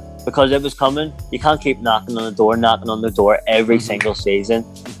do that, because it was coming. You can't keep knocking on the door every single season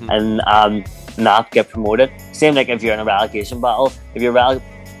and not get promoted. Same like if you're in a relegation battle. If you're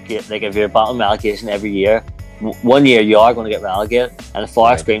battling relegation every year, one year you are going to get relegated. And the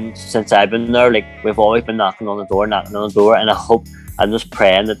Forest Green, since I've been there, like we've always been knocking on the door, and I'm just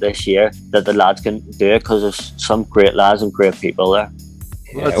praying that this year that the lads can do it, because there's some great lads and great people there.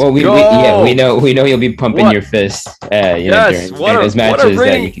 Yeah, well, we know you'll be pumping your fist, during those matches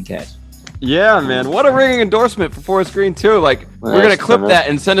that you can catch. Yeah, man, what a ringing endorsement for Forest Green too. Like, we're gonna clip that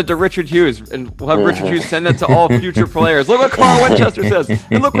and send it to Richard Hughes, and we'll have Richard Hughes send that to all future players. Look what Carl Winchester says,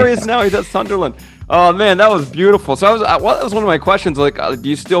 and look where he is now. He's at Sunderland. Oh man, that was beautiful. So that was one of my questions. Like, do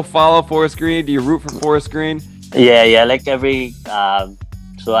you still follow Forest Green? Do you root for Forest Green? Yeah. Like every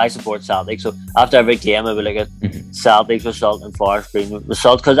so I support Celtic. So after every game, I would look at Celtic's result and Forest Green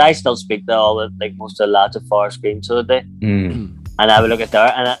result, because I still speak to most of the lads at Forest Green to the day. And I would look at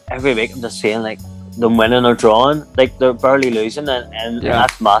there, and every week I'm just saying like them winning or drawing, like they're barely losing, and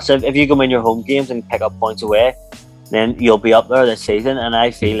that's massive. If you go in your home games and pick up points away, then you'll be up there this season. And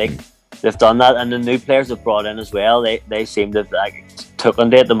I feel like they've done that, and the new players they've brought in as well, they seem to have like took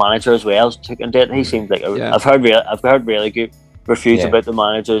on it. The manager as well took on it. He seems like I've heard really good reviews about the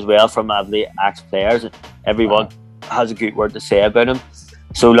manager as well from the ex-players, and everyone has a good word to say about him.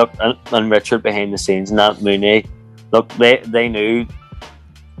 So look, and Richard behind the scenes and that Mooney, look, they knew.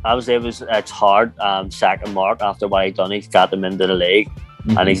 It's hard sacking Mark after what he done. He's got them into the league,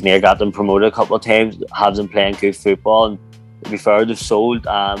 and he's near got them promoted a couple of times, has them playing good football, and to be fair, they've sold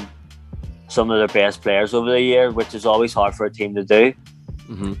some of their best players over the year, which is always hard for a team to do.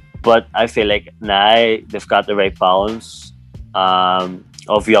 But I feel like now they've got the right balance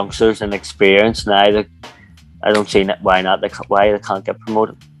of youngsters and experience. Now I don't see why they can't get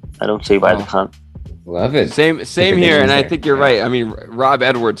promoted. I don't see why they can't. Love it. Same here, and I think you're right. I mean, Rob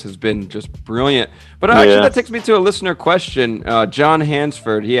Edwards has been just brilliant. But actually, that takes me to a listener question. John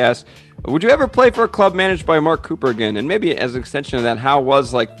Hansford, he asked, would you ever play for a club managed by Mark Cooper again? And maybe as an extension of that, how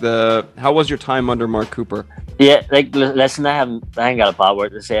was your time under Mark Cooper? Yeah, like listen, I ain't got a bad word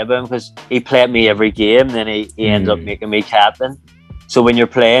to say about him, because he played me every game, then he ended up making me captain. So when you're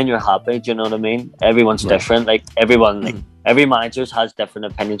playing, you're happy. Do you know what I mean? Everyone's different. Like everyone, every manager has different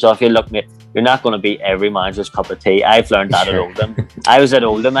opinions of you. Look, mate, you're not going to be every manager's cup of tea. I've learned that at Oldham. I was at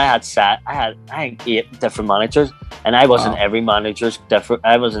Oldham. I had 8 different managers, and I wasn't every manager's different.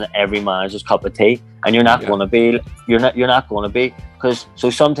 I wasn't every manager's cup of tea, and you're not going to be. You're not going to be, because so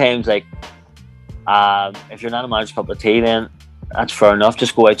sometimes like if you're not a manager's cup of tea, then that's fair enough.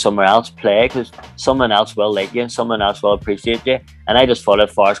 Just go out somewhere else, play, because someone else will like you and someone else will appreciate you. And I just thought at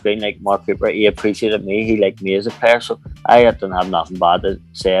Forest Green, like Mark Cooper, he appreciated me. He liked me as a player, so I didn't have nothing bad to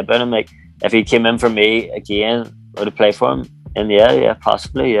say about him. Like if he came in for me again, would I play for him? And yeah,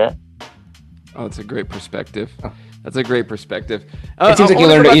 possibly, yeah. Oh, it's a great perspective. That's a great perspective. It seems like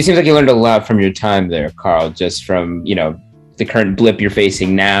you learned a lot from your time there, Carl. Just from the current blip you're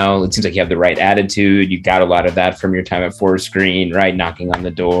facing now? It seems like you have the right attitude. You got a lot of that from your time at Forest Green, right? Knocking on the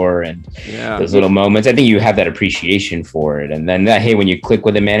door and those little moments. I think you have that appreciation for it. And then hey, when you click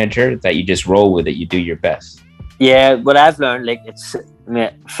with a manager, that you just roll with it, you do your best. Yeah, what I've learned, like,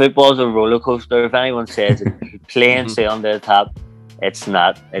 football's a roller coaster. If anyone says playing stay on the top, it's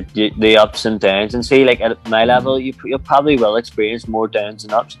not. The ups and downs. And see, like, at my level, you probably will experience more downs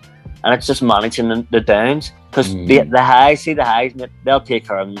and ups. And it's just managing the downs. Because the highs, they'll take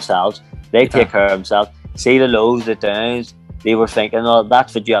care of themselves. They take care of themselves. See the lows, the downs, they were thinking, oh,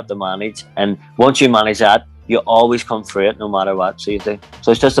 that's what you have to manage. And once you manage that, you always come through it no matter what. So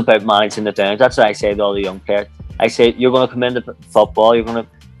it's just about managing the downs. That's what I say to all the young players. I say, you're going to come into football,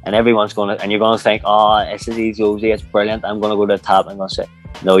 and everyone's going to, and you're going to think, oh, it's easy, it's brilliant, I'm going to go to the top. I'm going to say,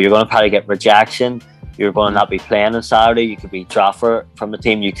 no, you're going to probably get rejection. You're going to not be playing on Saturday. You could be drafted from the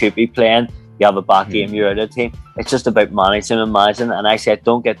team. You could be playing. You have a back game, you're out of the team. It's just about managing. And I said,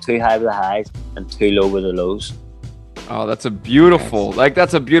 don't get too high with the highs and too low with the lows. Oh, that's a beautiful,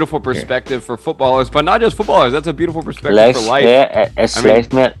 perspective for footballers, but not just footballers. That's a beautiful perspective for life. Yeah, it's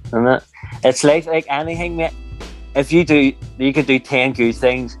life, mate, isn't it? It's life like anything, mate. If you could do 10 good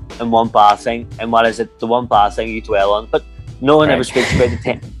things and one bad thing, and what is it? The one bad thing you dwell on, but no one ever speaks about the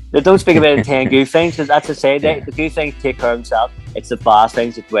 10. They don't speak about the 10 good things, because that's to say that the good things take care of themselves. It's the bad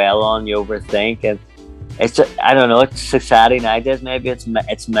things you dwell on, you overthink, and it's just, I don't know. It's society nowadays. Maybe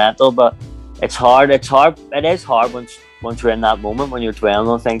it's mental, but it's hard. It is hard once you're in that moment, when you're dwelling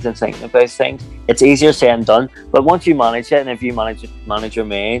on things and thinking about things. It's easier said than done. But once you manage it, and if you manage your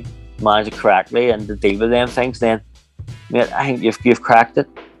mind, manage it correctly, and to deal with them things, then I think you've cracked it.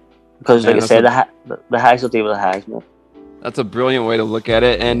 Because like I said, the highs will deal with the highs, man. That's a brilliant way to look at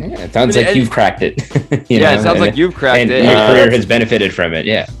it, and it sounds like you've cracked it. It sounds like you've cracked it. And your career has benefited from it.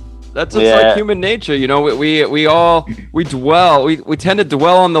 Yeah, that's like human nature. You know, we tend to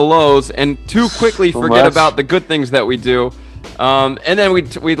dwell on the lows and too quickly forget about the good things that we do, and then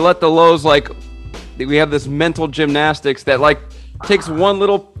we let the lows, like, we have this mental gymnastics that, like, takes one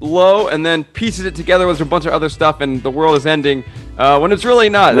little low and then pieces it together with a bunch of other stuff, and the world is ending when it's really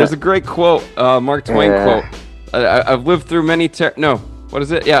not. There's a great quote, Mark Twain quote. I've lived through many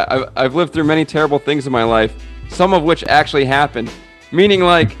I've lived through many terrible things in my life, some of which actually happened. Meaning,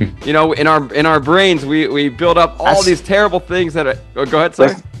 like, in our brains, we build up all these terrible things that are, go ahead,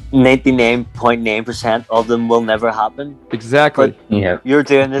 sorry. 99.9% of them will never happen. Exactly. But you're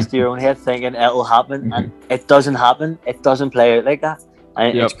doing this to your own head, thinking it'll happen, and it doesn't happen. It doesn't play out like that.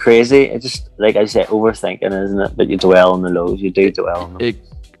 And it's crazy. It's just, like I say, overthinking, isn't it? But you dwell on the lows. You do dwell on them.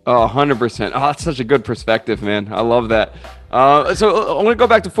 100%. Oh, that's such a good perspective, man. I love that. So I'm going to go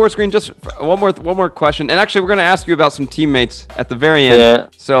back to Forest Green. Just one more question. And actually, we're going to ask you about some teammates at the very end. Yeah.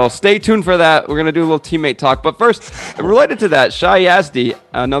 So stay tuned for that. We're going to do a little teammate talk. But first, related to that, Shai Yazdi,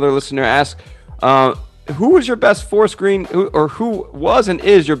 another listener, asked, who was your best Forest Green, who was and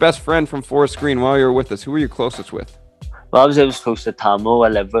is your best friend from Forest Green while you were with us? Who were you closest with? Well, I was close to Tamo. I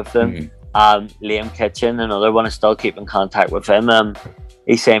lived with him. Liam Kitchen, another one. I still keep in contact with him.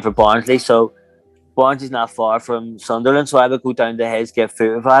 He's saying for Barnsley, so Barnsley's not far from Sunderland, so I would go down to his, get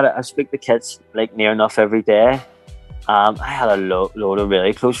food of it. I speak to kids like near enough every day. I had a load of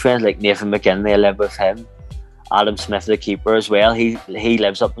really close friends, like Nathan McGinley. I live with him. Adam Smith, the keeper, as well. He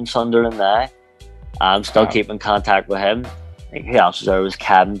lives up in Sunderland now. I'm still keeping contact with him. Like, who else was there? It was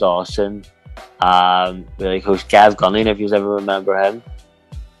Kevin Dawson. Really close. Gav Gunning, if you ever remember him.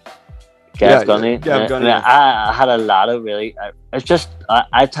 Gav Gunning. I had a lot of really. It's just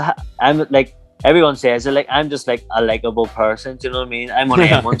I'm like, everyone says it, like, I'm just like a likable person. Do you know what I mean? I'm one of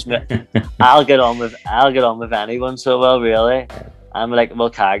them ones. I'll get on with anyone so well. Really, I'm a likable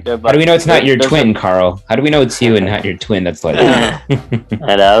character. But how do we know it's not your twin, Carl? How do we know it's you and not your twin? That's like.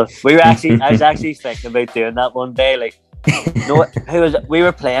 I know. I was actually thinking about doing that one day. Like, we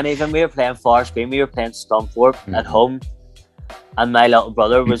were playing Forest Green. We were playing Scunthorpe at home, and my little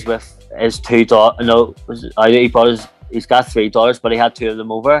brother was with his two daughters. No, he's got 3 daughters, but he had 2 of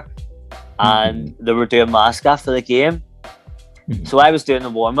them over, and they were doing mascot for the game. So I was doing the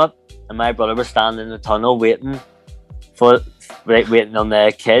warm up, and my brother was standing in the tunnel waiting on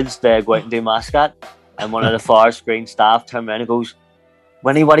the kids to go out and do mascot. And one of the Forest Green staff turned around and goes,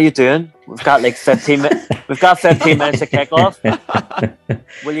 "Winnie, what are you doing? We've got like 15 minutes. We've got 15 minutes to kick off.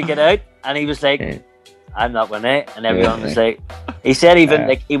 Will you get out?" And he was like, "I'm not winning." And everyone was like, he said even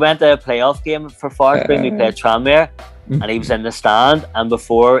like he went to a playoff game for Forest Green. We played Tranmere, and he was in the stand. And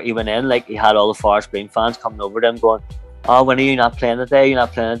before he went in, like, he had all the Forest Green fans coming over to him going, "Oh, when are you not playing today? You're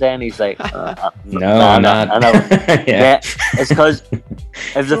not playing today?" And he's like, "No, I'm not." Yeah, it's because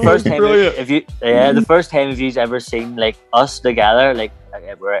If the first time, Brilliant. the first time if you've ever seen like us together, like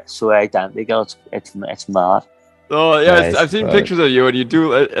we're so identical, it's mad. Oh yeah, Nice, I've seen bud. pictures of you, and you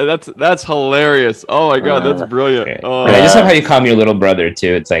do. That's hilarious. Oh my god, that's brilliant. Great. Oh, And I just love how you call me your little brother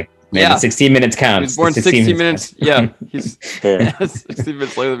too. It's like, man, Yeah. the 16 minutes he counts. was born The 60 minutes. Yeah, he's Yeah. 60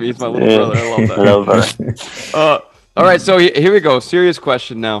 minutes later than me. He's my little Yeah. brother. I love that. Hello, brother. All right, so here we go. Serious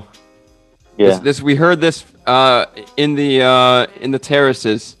question now. Yeah. This we heard this in the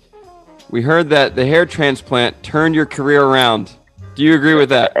terraces. We heard that the hair transplant turned your career around. Do you agree with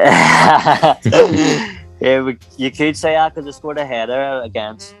that? Yeah, you could say I could have scored a header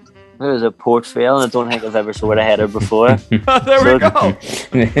against who was it, Port Vale, and I don't think I've ever scored a header before. There we go.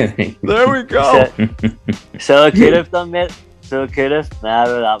 There we go. So I could have done, mate. So I could have. Nah,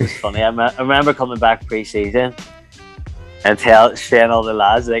 but that was funny. I remember coming back pre-season and saying all the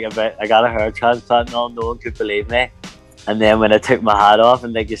lads like about I got a hair transplant and all, no one could believe me. And then when I took my hat off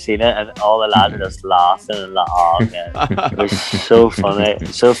and like you seen it, and all the lads were just laughing and like, oh man, it was so funny,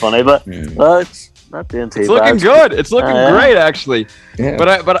 so funny. But well, it's not doing too It's bad. looking good. It's looking Yeah. great, actually. Yeah.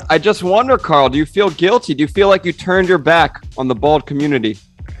 But I just wonder, Carl. Do you feel guilty? Do you feel like you turned your back on the bald community?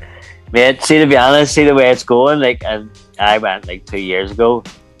 Mate, see, to be honest, see the way it's going, like, and I went like 2 years ago.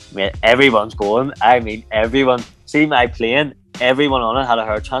 Mate, everyone's going. I mean, everyone. See my plane. Everyone on it had a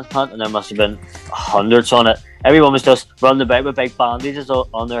hair transplant, and there must have been hundreds on it. Everyone was just running about with big bandages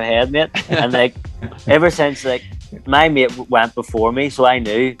on their head, mate. And like, ever since like my mate went before me, so I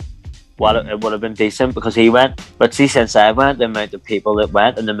knew what it would have been decent because he went. But see, since I went, the amount of people that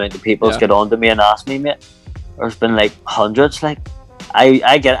went and the amount of people that get on to me and ask me, mate, there's been like hundreds. Like,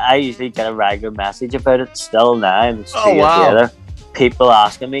 I usually get a regular message about it still now, and it's 2 years later. People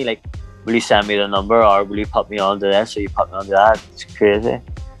asking me like, will you send me the number or will you put me on to this or you put me on to that? It's crazy.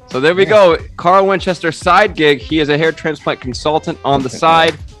 So there we go. Carl Winchester side gig. He is a hair transplant consultant on the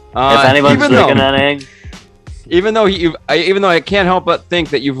side. If anyone's even looking though, at anything, even though I can't help but think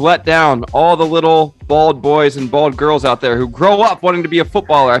that you've let down all the little bald boys and bald girls out there who grow up wanting to be a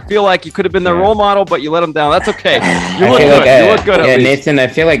footballer. I feel like you could have been their role model, but you let them down. That's okay. You look good. You look good. Yeah, At least. Nathan, I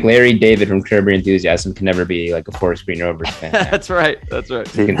feel like Larry David from Curb Your Enthusiasm can never be like a Forest Green Rovers fan. That's right. That's right.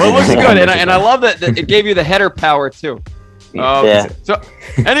 You can- Well, it looks good, and I love that it gave you the header power too. Yeah. So,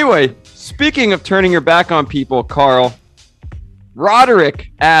 anyway, speaking of turning your back on people, Carl,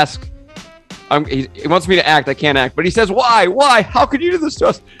 Roderick asks, he wants me to act. I can't act, but he says, "Why? Why? How could you do this to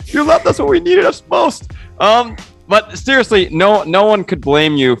us? You left us when we needed us most." But seriously, no one could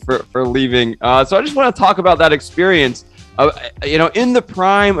blame you for leaving. So I just want to talk about that experience. In the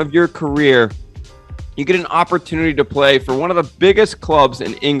prime of your career, you get an opportunity to play for one of the biggest clubs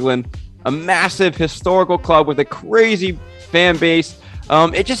in England, a massive historical club with a crazy fan base.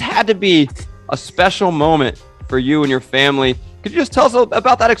 It just had to be a special moment for you and your family. Could you just tell us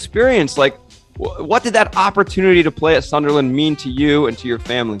about that experience? Like, what did that opportunity to play at Sunderland mean to you and to your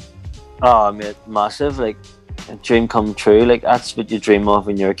family? Oh, mate, massive. Like, a dream come true. Like, that's what you dream of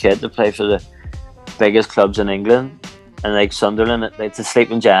when you're a kid, to play for the biggest clubs in England. And like Sunderland, it's a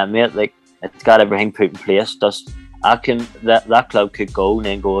sleeping giant, mate. Like, it's got everything put in place. That club could go and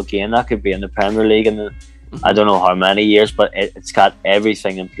then go again. That could be in the Premier League in I don't know how many years, but it's got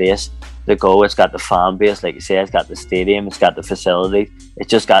everything in place to go. It's got the fan base, like you say, it's got the stadium, it's got the facility,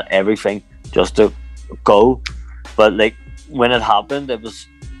 it's just got everything just to go. But like when it happened, it was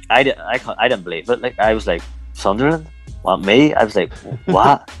I didn't believe it. Like, I was like, Sunderland want me? I was like,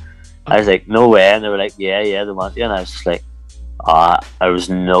 what? I was like, no way. And they were like, yeah, they want you. And I was just like, there was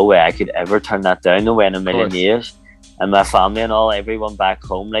no way I could ever turn that down. No way in a million years. And my family and all, everyone back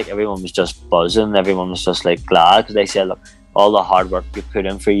home, like, everyone was just buzzing. Everyone was just like glad because they said, look, all the hard work you put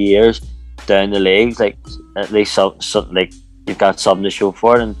in for years down the leagues, like, at least like you've got something to show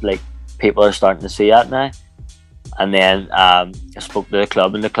for it, and like people are starting to see that now. And then I spoke to the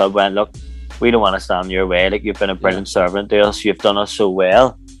club, and the club went, look, we don't want to stand in your way. Like, you've been a brilliant servant to us. You've done us so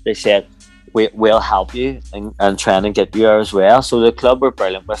well. They said, we'll help you and try and get you as well. So the club were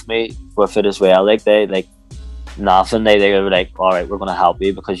brilliant with me with it as well. Like, they like nothing. They were like, all right, we're going to help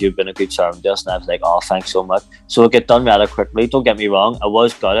you because you've been a good servant to us. And I was like, oh, thanks so much. So it got done rather quickly. Don't get me wrong, I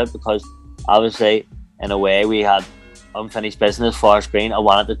was gutted because obviously in a way we had unfinished business, Forest Green. I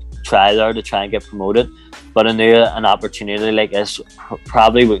wanted to try there to try and get promoted, but I knew an opportunity like this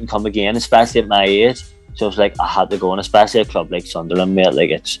probably wouldn't come again, especially at my age. So it's like I had to go, and especially a club like Sunderland, mate,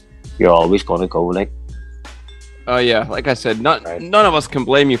 like you're always going to go. Like, Oh yeah, like I said, none of us can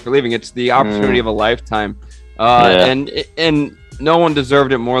blame you for leaving. It's the opportunity of a lifetime, and no one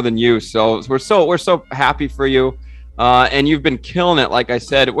deserved it more than you. So we're so happy for you, and you've been killing it. Like I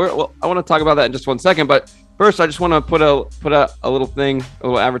said, I want to talk about that in just 1 second. But first, I just want to put a little thing, a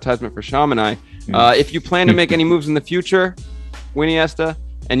little advertisement for Sham and I. If you plan to make any moves in the future, Winnie Esta,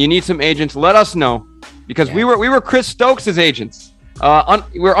 and you need some agents, let us know, because we were Chris Stokes' agents.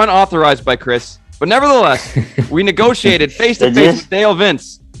 We're unauthorized by Chris, but nevertheless, we negotiated face to face with Dale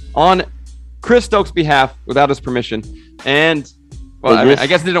Vince on Chris Stokes' behalf without his permission, and well, I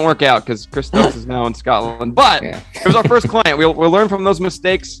guess it didn't work out because Chris Stokes is now in Scotland. But it was our first client. We'll learn from those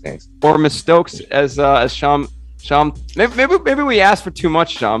mistakes or misstokes as Sham. Maybe we asked for too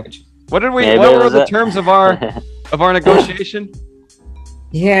much, Sham. What were the terms of our negotiation?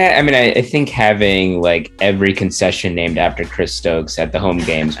 Yeah, I mean, I think having like every concession named after Chris Stokes at the home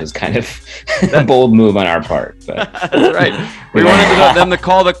games was kind of a bold move on our part. But that's right. We wanted them to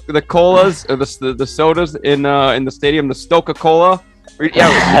call the colas or the sodas in the stadium the Stoka-Cola. We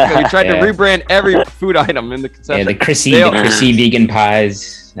tried to rebrand every food item in the concession. Yeah, the Chrissy vegan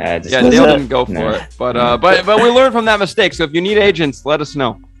pies. Dale didn't go for it, but we learned from that mistake. So if you need agents, let us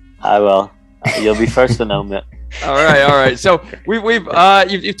know. I will. You'll be first to know, mate. All right. So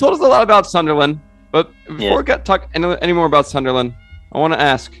you've told us a lot about Sunderland, but before we talk any more about Sunderland, I want to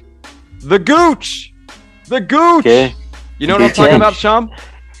ask the Gooch. Okay. You know what I'm talking about, Sham?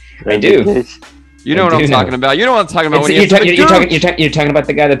 I do. You know what I'm talking about. You know what I'm talking about. You're talking about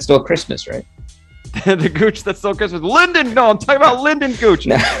the guy that stole Christmas, right? The Gooch that stole Christmas. Lyndon. No, I'm talking about Lyndon Gooch.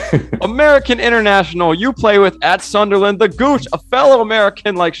 No. American international you play with at Sunderland. The Gooch, a fellow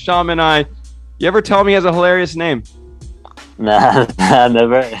American like Sham and I. You ever tell me he has a hilarious name? Nah,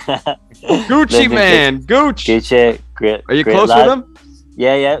 never. Gucci man. Gooch. Gucci, great. Are you great close lad. with him?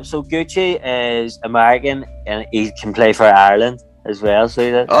 Yeah. So Gucci is American and he can play for Ireland as well. So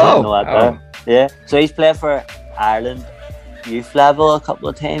you know that there. Yeah. So he's played for Ireland youth level a couple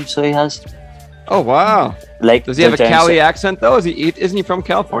of times. So he has. Oh wow! Like, does he have a Cali accent though? Isn't he from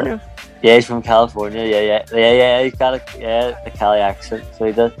California? Yeah, he's from California. Yeah. He's got a Cali accent, so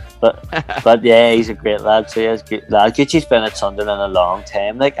he does. But yeah, he's a great lad. So he has good lad. Gucci's been at Sunderland a long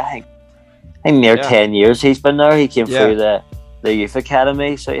time. Like I think near 10 years he's been there. He came through the youth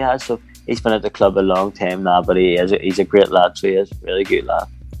academy, so he has. So he's been at the club a long time now. But he's a great lad. So he is a really good lad.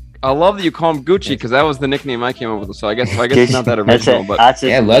 I love that you call him Gucci because that was the nickname I came up with. So I guess it's not that original, but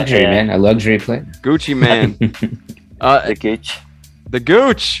luxury man, a luxury player. Gucci man. The Gooch. The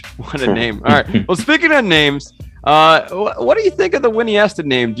Gooch. What a name! All right. Well, speaking of names, what do you think of the Winnie Esta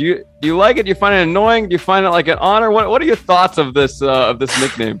name? Do you like it? Do you find it annoying? Do you find it like an honor? What are your thoughts of this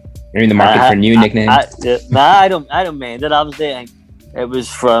nickname? You're in the market for new nicknames. I don't mind it. Obviously, I think it was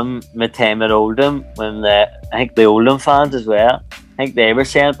from my time at Oldham when I think the Oldham fans as well. I think they were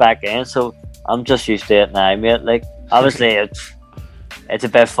saying it back then, so I'm just used to it now, mate. Like, obviously, it's a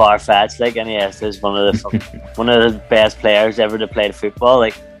bit far fetched. Like, Iniesta is one of the best players ever to play football.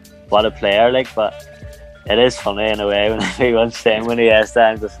 Like, what a player! Like, but it is funny in a way when everyone's saying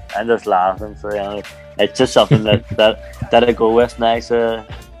Iniesta, I'm just laughing. So it's just something that I go with now. So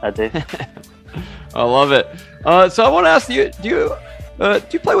I do. I love it. So I want to ask you, do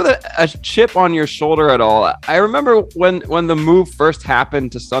you play with a chip on your shoulder at all? I remember when the move first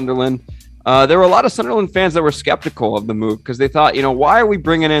happened to Sunderland, there were a lot of Sunderland fans that were skeptical of the move because they thought, why are we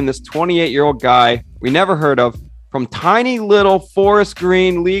bringing in this 28-year-old guy we never heard of from tiny little Forest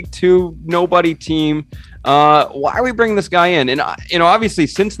Green League 2 nobody team? Why are we bringing this guy in? And obviously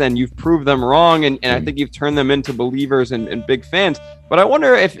since then you've proved them wrong, and I think you've turned them into believers and big fans. But I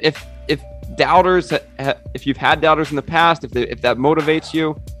wonder if doubters, if you've had doubters in the past, if that motivates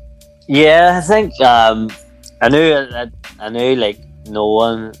you. Yeah, I think I knew like no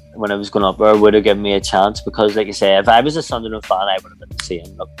one when I was going up there would have given me a chance, because like you say, if I was a Sunderland fan, I would have been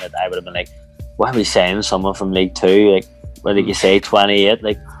saying, I would have been like, why are we signing someone from League 2? Like, what did you say, 28?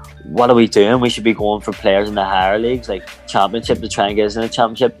 Like, what are we doing? We should be going for players in the higher leagues, like Championship, to try and get us in the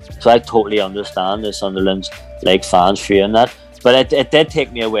Championship. So I totally understand the Sunderland's like fans fearing that. But it did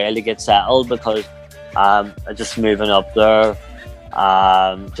take me a while to get settled, because just moving up there,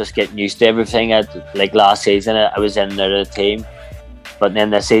 just getting used to everything. Like last season, I was in the team, but then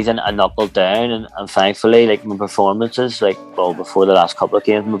this season I knuckled down, and thankfully, like my performances, before the last couple of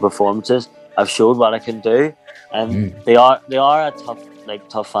games, my performances, I've showed what I can do, and they are a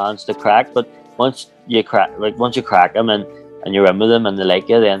tough fans to crack. But once you crack them and you're in with them and they like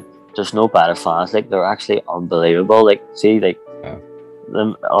you, then there's no better fans. Like, they're actually unbelievable. Like, see, like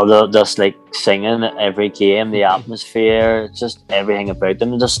them, although just like singing every game, the atmosphere, just everything about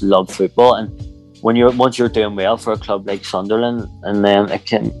them. They just love football, and once you're doing well for a club like Sunderland, and then it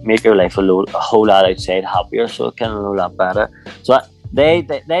can make your life a whole lot outside happier, so it can a lot better. So they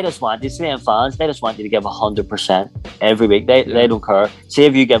just want these same fans. They just want you to give 100% every week. They don't care. Say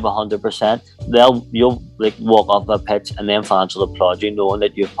if you give 100%, you'll like walk off a pitch and then fans will applaud you, knowing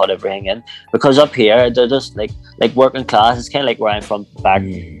that you've put everything in. Because up here they're just like working class. It's kind of like where I'm from, back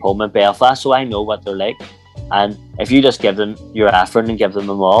home in Belfast, so I know what they're like. And if you just give them your effort and give them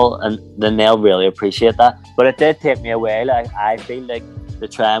all, and then they'll really appreciate that. But it did take me a while. I feel like to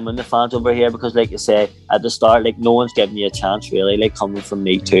try and win the fans over here, because like you say at the start, like no one's giving you a chance really, like coming from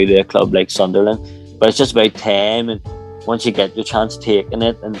League Two to a club like Sunderland. But it's just about time, and once you get your chance, taking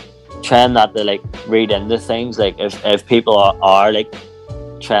it and trying not to like read into things. Like if people are like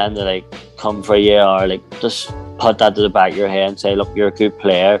trying to like come for you, or like just put that to the back of your head and say, look, you're a good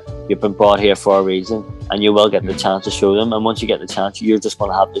player, you've been brought here for a reason, and you will get the chance to show them. And once you get the chance, you're just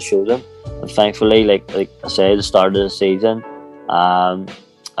going to have to show them. And thankfully, like I say, the start of the season,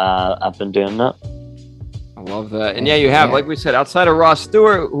 I've been doing that. I love that. And yeah, you have, like we said, outside of Ross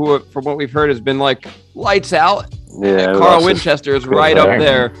Stewart, who from what we've heard has been like lights out. Yeah, Carl Winchester is right up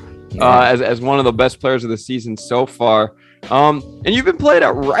there as one of the best players of the season so far. And you've been playing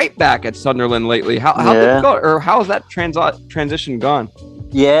at right back at Sunderland lately. How difficult, or how's that transition gone?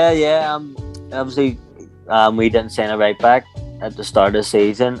 Yeah. Obviously, we didn't sign a right back at the start of the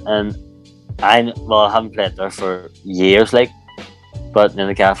season, and I haven't played there for years, like. But then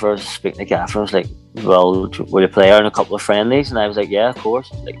the gaffer was speaking to the gaffer, I was like, well, will you play her in a couple of friendlies? And I was like, yeah, of course.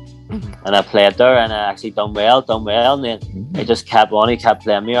 Like, and I played there, and I actually done well. And then he just kept on. He kept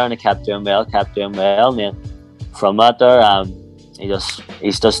playing me, and I kept doing well. And then from that there,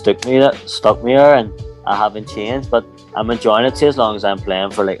 he's just stuck me there, and I haven't changed. But I'm enjoying it. As long as I'm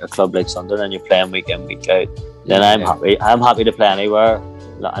playing for like a club like Sunderland, and you're playing week in, week out, then I'm happy. I'm happy to play anywhere,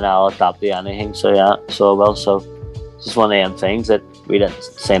 and I'll adapt to anything. So yeah, so it's just one of them things that we didn't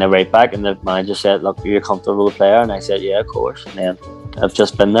sign a right back, and the manager said, look, you're comfortable with the player, and I said, yeah, of course. And then I've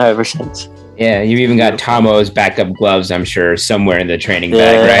just been there ever since. Yeah, you've even got Tomo's backup gloves, I'm sure, somewhere in the training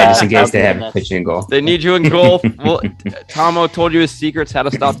bag, right? Just in case they have pitching in goal. They need you in goal. Well, Tomo told you his secrets, how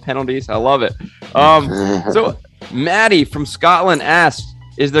to stop penalties. I love it. So Maddie from Scotland asks,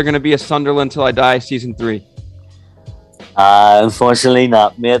 is there going to be a Sunderland Till I Die season 3? Unfortunately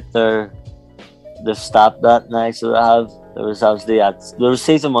not, mate. They've stopped that now, so there was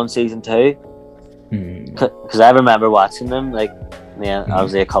season 1, season 2, because I remember watching them, like, yeah,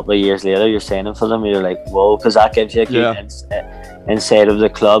 obviously a couple of years later you're signing for them, you're like, whoa, because that gives you a good insight of the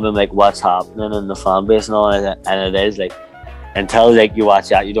club and like what's happening in the fan base and all, and it is like, until like you watch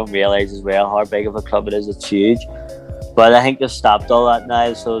that, you don't realise as well how big of a club it is. It's huge. But I think they've stopped all that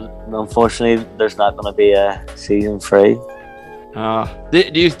now, so unfortunately there's not going to be a season 3.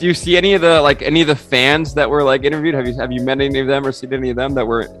 Do you see any of the fans that were like interviewed? Have you met any of them or seen any of them that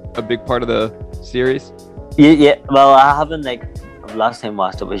were a big part of the series? Yeah. Well, I haven't, like, last time I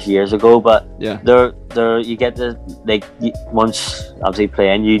watched it was years ago, but yeah, there you get the, like, once obviously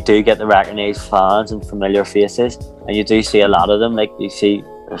playing, you do get to recognise fans and familiar faces, and you do see a lot of them. Like, you see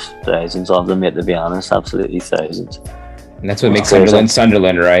there's thousands of them, mate, to be honest, absolutely thousands. And that's what makes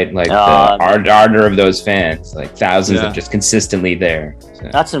Sunderland, right? Like the ardor of those fans, like thousands of just consistently there. So.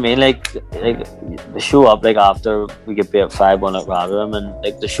 That's what I mean. Like they show up like after we get beat 5-1 at Rotherham, and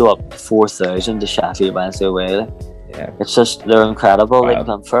like they show up 4,000 to Sheffield Wednesday away. Like, yeah, it's just, they're incredible. Wow.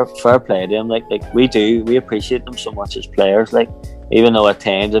 Like, fair play to them. Like we appreciate them so much as players. Like, even though at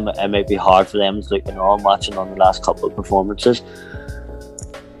times it might be hard for them, like, you know, I'm watching on the last couple of performances,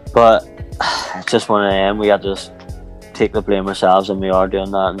 but it's just one of them. We have to just take the blame ourselves, and we are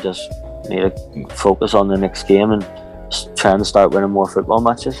doing that, and just need to focus on the next game and trying to start winning more football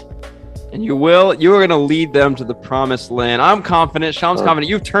matches. And you are going to lead them to the promised land. I'm confident. Sean's confident.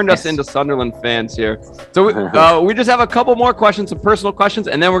 You've turned us into Sunderland fans here. So we just have a couple more questions, some personal questions,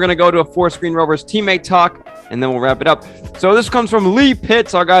 and then we're going to go to a Forest Green Rovers teammate talk, and then we'll wrap it up. So this comes from Lee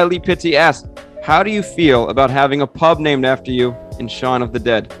Pitts. Our guy Lee Pitts, he asked, how do you feel about having a pub named after you in Shaun of the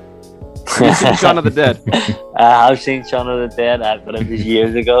Dead? Have you seen Shaun of the Dead? I've seen Shaun of the Dead, but it was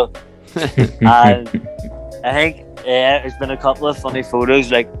years ago. And I think there's been a couple of funny photos.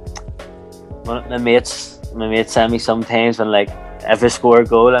 Like, my mates send me sometimes when, like, if I score a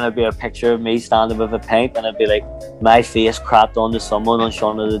goal and it'd be a picture of me standing with a pint, and it'd be like my face crapped onto someone on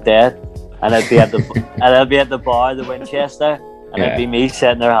Shaun of the Dead, and I'd be at the bar, the Winchester, and it'd be me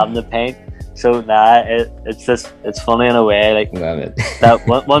sitting there having a pint. So it's funny in a way. Like, love it. That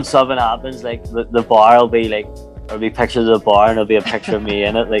once something happens, like the bar will be like, there'll be pictures of the bar, and there'll be a picture of me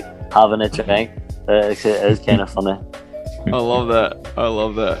in it, like having a drink. It is kind of funny. I love that.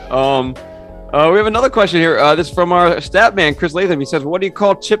 We have another question here. This is from our stat man, Chris Latham. He says, what do you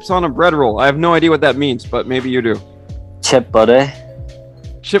call chips on a bread roll? I have no idea what that means, but maybe you do. Chip buddy.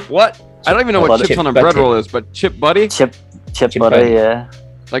 Chip what? I don't even know what Butter. chips on a Chip bread butter. roll is, but chip buddy. Chip Chip butter, butter. yeah.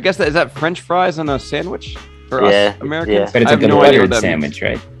 I guess is that French fries on a sandwich for Yeah, us Americans? yeah. But it's I have like a no idea what buttered that means. sandwich,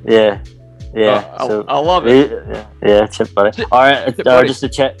 right? Yeah. Yeah. Oh, so I love it. Yeah, chip butter. Chip- Or buddy. just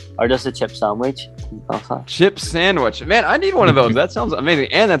a chip sandwich. Belfast. Chip sandwich. Man, I need one of those. That sounds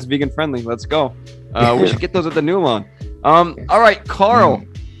amazing. And that's vegan friendly. Let's go. We should get those at the new lawn. All right, Carl.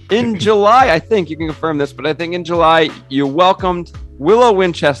 In July, I think you can confirm this, but I think in July you welcomed Willow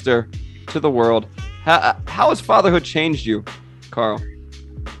Winchester to the world. How has fatherhood changed you, Carl?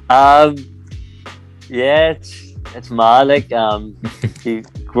 Yeah, it's mad. Like you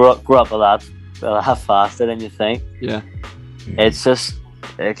grew up a lot faster than you think. Yeah. It's just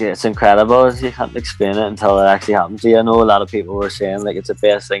like, it's incredible. You can't explain it until it actually happens to you. I know a lot of people were saying like it's the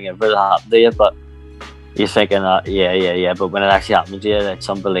best thing ever to happen to you, but you're thinking that yeah. But when it actually happens to you, it's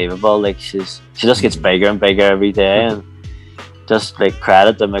unbelievable. Like she just gets bigger and bigger every day, and just like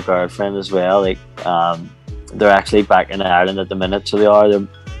credit to my girlfriend as well. Like they're actually back in Ireland at the minute, so they are. They're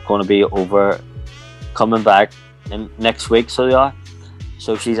going to be coming back in next week, so they are.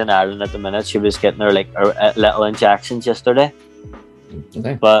 So she's in Ireland at the minute. She was getting her little injections yesterday.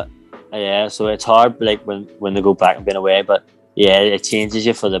 Okay. But yeah, so it's hard like when they go back and being away, but yeah, it changes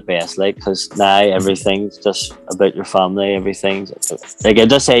you for the best, like, because now everything's just about your family. Everything's like, I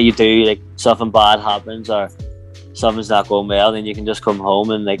just say you do like something bad happens or something's not going well, then you can just come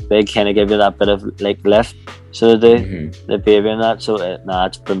home and like they kind of give you that bit of like lift. So they do the baby and that. So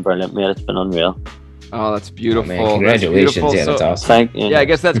it's been brilliant, mate. It's been unreal. Oh, that's beautiful. Man, congratulations. That's beautiful. Yeah, that's So- awesome. Thank you. Yeah, I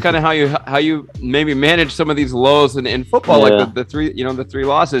guess that's kind of how you maybe manage some of these lows in football, Yeah. like the three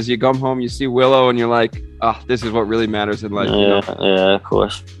losses. You come home, you see Willow, and you're like, this is what really matters in life. You know? Yeah, of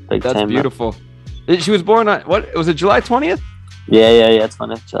course. Big That's time, man. beautiful. She was born on what? Was it July 20th? Yeah. It's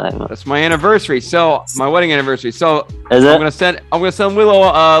funny. That's my anniversary. So my wedding anniversary. So Is I'm it? gonna send Willow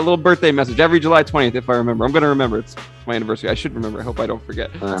a little birthday message every July 20th if I remember. I'm gonna remember. It's my anniversary. I should remember. I hope I don't forget.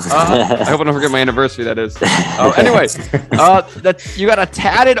 I hope I don't forget my anniversary. That is. Anyway, that you got a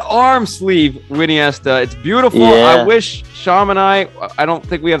tatted arm sleeve, Winnie Esta. It's beautiful. Yeah. I wish Sham and I don't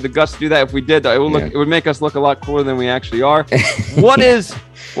think we have the guts to do that. If we did, it would make us look a lot cooler than we actually are. What is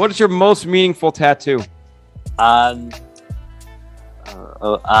your most meaningful tattoo?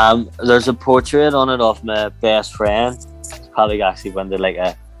 There's a portrait on it of my best friend. It's probably actually when they're like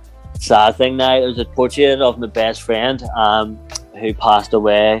a sad thing now. There's a portrait of my best friend who passed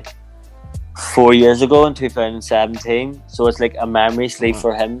away 4 years ago in 2017. So it's like a memory sleeve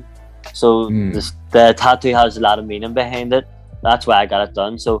for him. So the tattoo has a lot of meaning behind it. That's why I got it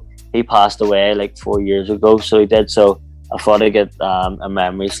done. So he passed away like 4 years ago. So he did. So I thought I'd get a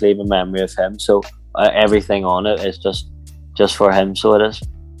memory sleeve, a memory of him. So everything on it is just for him. So it is.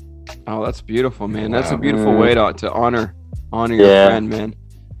 Oh, that's beautiful, man. That's a Wow. beautiful way to honor your friend, man.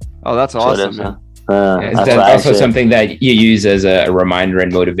 Oh, that's So it awesome, is, man. Is that's that why I also say- something that you use as a reminder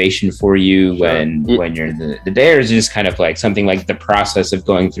and motivation for you Sure. when you're in the day, or is it just kind of like something like the process of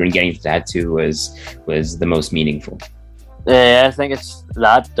going through and getting the tattoo was the most meaningful? Yeah, I think it's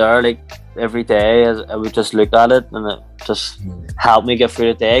that there. Like every day, I would just look at it and it just helped me get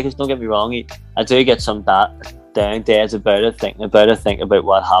through the day. Because don't get me wrong, I do get some down days about it, think about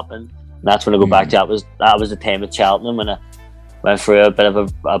what happened. And that's when I go back to that was the time at Cheltenham when I went through a bit of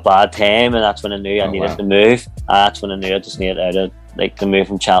a bad time, and that's when I knew I needed to move. That's when I knew I just needed out of like the move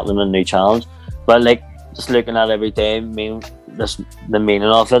from Cheltenham and a new challenge. But like just looking at it every day, the meaning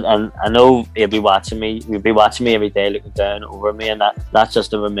of it, and I know he'll be watching me every day, looking down over me, and that's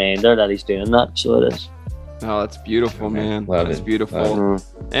just a reminder that he's doing that. So it is. Oh, that's beautiful, man. Love That's it. beautiful. Love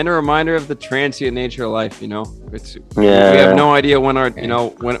And a reminder of the transient nature of life, you know. We Yeah. have no idea when our,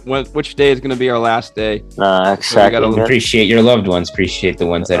 which day is going to be our last day. Nah, exactly. gotta mate. Appreciate your loved ones. Appreciate the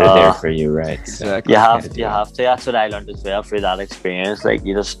ones that are there for you, right? Exactly. You have to. That's what I learned as well through that experience. Like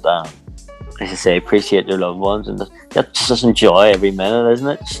you just, as I say, appreciate your loved ones and just enjoy every minute, isn't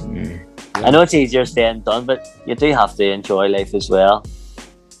it? I know it's easier said than done, but you do have to enjoy life as well.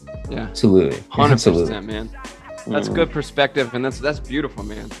 Yeah. Absolutely. 100%, man. That's good perspective, and that's beautiful,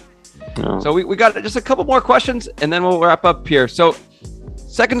 man. Yeah. So we got just a couple more questions, and then we'll wrap up here. So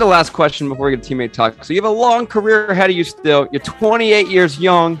second to last question before we get to teammate talk. So you have a long career ahead of you still. You're 28 years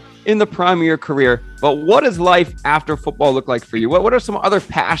young, in the prime of your career. But what does life after football look like for you? What are some other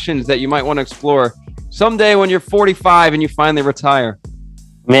passions that you might want to explore someday when you're 45 and you finally retire?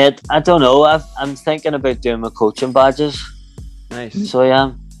 Mate, I don't know. I'm thinking about doing my coaching badges. Nice. So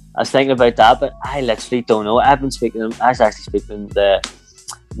yeah, I was thinking about that, but I literally don't know. I was actually speaking to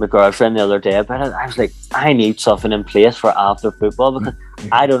my girlfriend the other day about it. I was like, I need something in place for after football because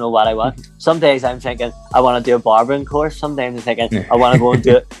I don't know what I want. Some days I'm thinking I want to do a barbering course. Sometimes I'm thinking I want to go and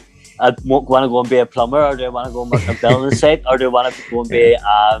do it. I want to go and be a plumber, or do I want to go and work a building site, or do I want to go and be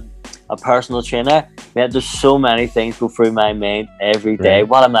a personal trainer? Man, there's so many things go through my mind every day.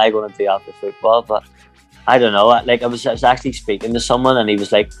 What am I going to do after football? But I don't know. Like I was actually speaking to someone, and he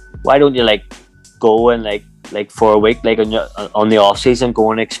was like, "Why don't you like go and like for a week, like on the off season,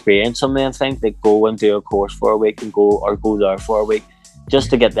 go and experience something and things? Like go and do a course for a week and go there for a week,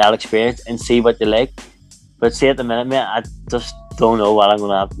 just to get that experience and see what you like." But see, at the minute, man, I just don't know what I'm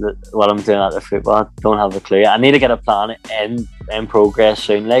doing after football. I don't have a clue. I need to get a plan in progress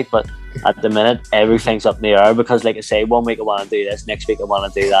soon, but at the minute everything's up in the air because, like I say, 1 week I want to do this, next week I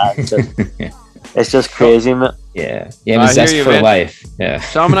want to do that. It's just crazy, man. Yeah, but zest for life. Yeah,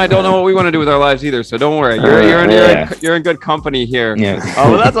 Sam and I don't know what we want to do with our lives either, so don't worry. You're in good company here. Yeah.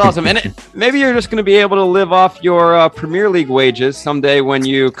 Oh, well, that's awesome. And maybe you're just going to be able to live off your Premier League wages someday when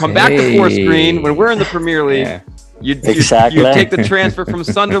you come back to Four Screen. When we're in the Premier League, you take the transfer from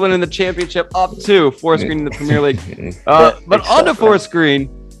Sunderland in the Championship up to Four Screen in the Premier League. But on to Four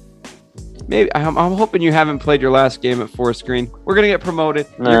Screen. Maybe I'm hoping you haven't played your last game at Four Screen. We're gonna get promoted.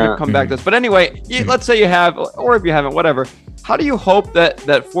 You're gonna come back to us. But anyway, let's say you have, or if you haven't, whatever. How do you hope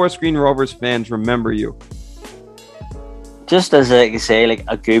that Four Screen Rovers fans remember you? Just as like you say, like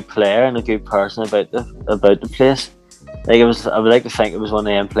a good player and a good person about the place. Like I would like to think it was one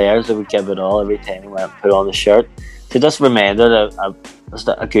of them players that would give it all every time he went and put on the shirt. So just remember that just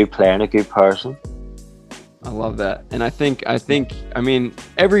a good player and a good person. I love that, and I think I mean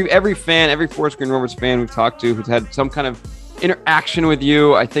every fan, every Four Screen Rovers fan we've talked to who's had some kind of interaction with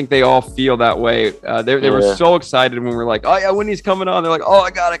you, I think they all feel that way. They were so excited when we were like, "Oh yeah, Winnie's coming on." They're like, "Oh my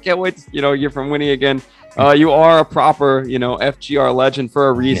god, I can't wait to hear from Winnie again." You are a proper FGR legend for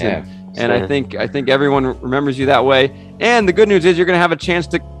a reason, and I think everyone remembers you that way. And the good news is you're going to have a chance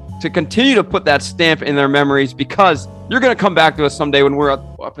to continue to put that stamp in their memories because you're going to come back to us someday when we're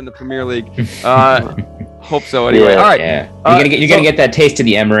up in the Premier League. Hope so. Anyway, all right. Yeah, you're gonna get that taste of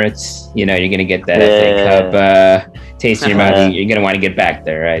the Emirates. You're gonna get that FA Cup taste in your mouth. You're gonna want to get back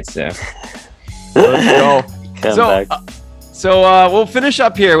there, right? So let's go. So we'll finish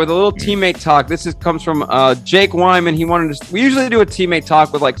up here with a little teammate talk. This comes from Jake Wyman. He wanted to. We usually do a teammate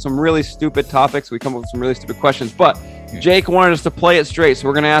talk with like some really stupid topics. We come up with some really stupid questions, but Jake wanted us to play it straight. So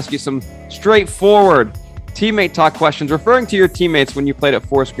we're gonna ask you some straightforward teammate talk questions referring to your teammates when you played at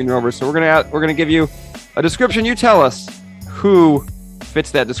Four Screen Rovers. So we're gonna give you a description. You tell us who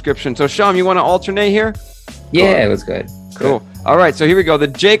fits that description. So, Sham, you want to alternate here? Yeah, that's good. Cool. All right, so here we go. The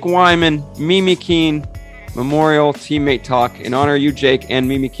Jake Wyman, Mimi Keene Memorial Teammate Talk in honor of you, Jake, and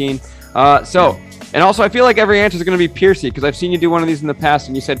Mimi Keene. And also, I feel like every answer is going to be Piercy because I've seen you do one of these in the past,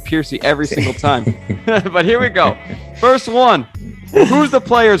 and you said Piercy every single time. But here we go. First one. Who's the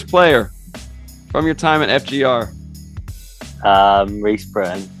player's player from your time at FGR? Reece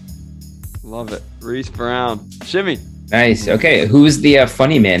Brown. Love it. Reece Brown. Shimmy. Nice. Okay. Who's the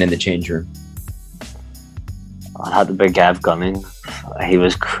funny man in the change room? I had to be Gav Gunning. He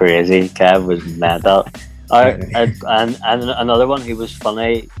was crazy. Gav was mental. And another one, he was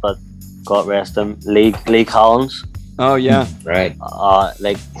funny, but God rest him, Lee Collins. Oh, yeah. Right.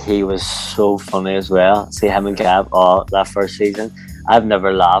 Like, he was so funny as well. See him and Gav that first season. I've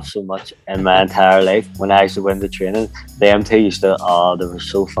never laughed so much in my entire life. When I used to win the training, them two used to, they were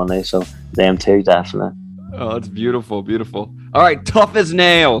so funny. So them two, definitely. Oh, it's beautiful, beautiful. All right, tough as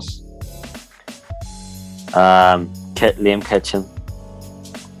nails. Liam Kitchen.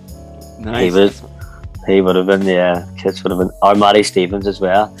 Nice. He would have been, Kitch would have been, or Matty Stevens as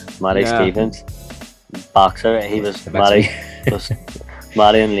well. Matty Stevens, boxer. He was Matty.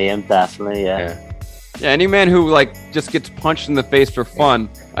 Matty and Liam, definitely, yeah. Any man who just gets punched in the face for fun,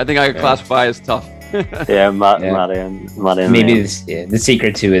 I think I could classify as tough. Matty and maybe the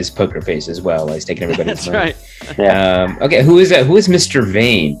secret to his poker face as well. He's taking everybody's money. That's right. Okay, who is that? Who is Mr.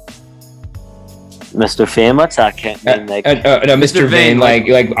 Vane? Mr. Vane, what's that? No, Mr. Vane,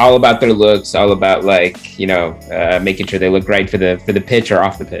 like all about their looks, all about making sure they look right for the pitch or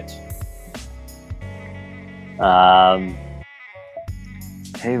off the pitch.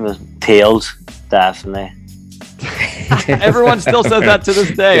 He was Tails, definitely. Everyone still says that to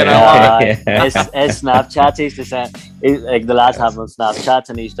this day, and I love it. His Snapchat, he used to say, the lads have on Snapchat,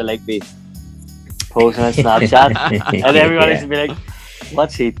 and he used to be posting on Snapchat, and everyone used to be like,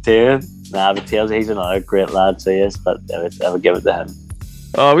 "What's he doing?" Nah, but Tails, he's another great lad, so yes, but I would give it to him.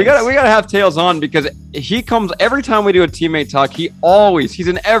 We gotta have Tails on because he comes every time we do a teammate talk. He's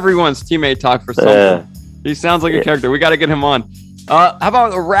in everyone's teammate talk for something. He sounds like a character. We gotta get him on. How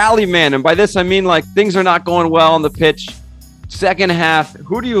about a rally man? And by this, I mean like things are not going well on the pitch. Second half,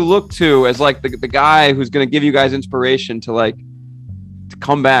 who do you look to as like the guy who's going to give you guys inspiration to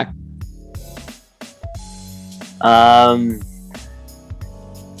come back?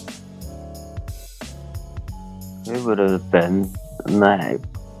 It would have been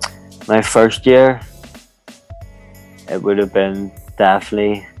my first year. It would have been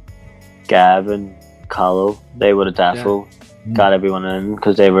definitely Gavin, Callow. They would have definitely got everyone in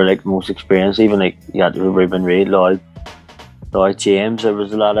because they were like most experienced. Even like you had Ruben Reid, Lloyd James. There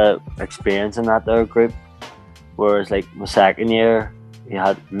was a lot of experience in that there group. Whereas like my second year, you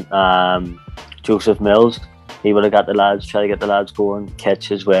had Joseph Mills. He would have got the lads, try to get the lads going,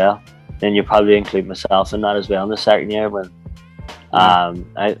 catch as well. Then you probably include myself in that as well in the second year when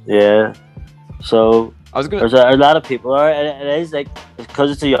So there's a lot of people there. It is like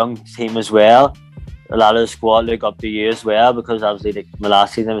because it's a young team as well. A lot of the squad look up to you as well because obviously like my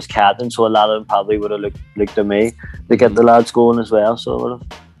last season was captain, so a lot of them probably would have looked to me to get the lads going as well. So it would have.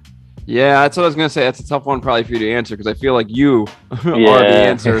 Yeah, that's what I was gonna say. That's a tough one probably for you to answer because I feel like you are the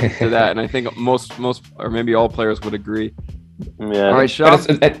answer to that, and I think most or maybe all players would agree. Yeah. All right, Sean. I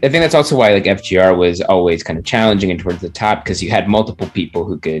think that's also why like FGR was always kind of challenging and towards the top because you had multiple people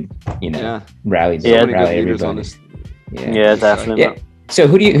who could, rally everybody. Yeah, definitely. Yeah. So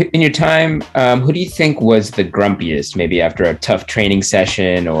who do you, in your time, who do you think was the grumpiest? Maybe after a tough training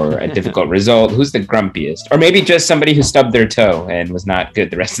session or a difficult result, who's the grumpiest? Or maybe just somebody who stubbed their toe and was not good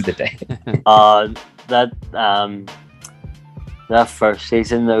the rest of the day. That first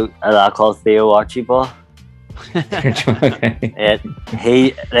season, I called Theo Archibald. Okay.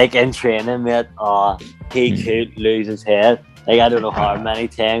 He like in training, mate. He could lose his head. Like I don't know how many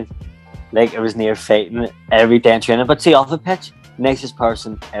times. Like it was near fighting every day in training. But see, off the pitch, nicest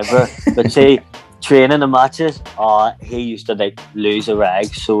person ever. But see, training and matches, he used to like lose a rag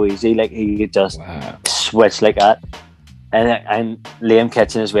so easy. Like he could just switch like that. And Liam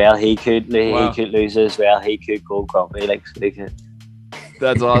Kitchen as well. He could lose it as well. He could go grumpy like.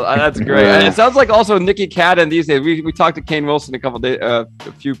 That's all. That's great. And it sounds like also Nicky Cadden these days. We talked to Kane Wilson a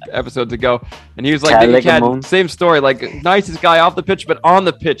few episodes ago, and he was like Nicky Cadden, same story. Like nicest guy off the pitch, but on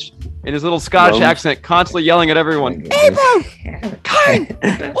the pitch in his little Scottish accent, constantly yelling at everyone. Hey, bro, Kane,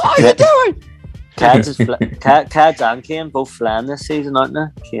 what are you doing? Cads and Kane both flying this season, aren't they?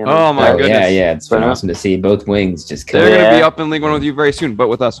 Kane oh my goodness! Yeah, it's been awesome to see both wings just. They're going to be up in League One with you very soon, but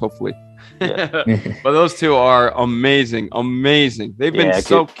with us hopefully. Yeah. But those two are amazing. They've been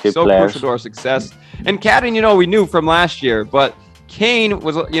so crucial to our success. And Cadden, we knew from last year, but Kane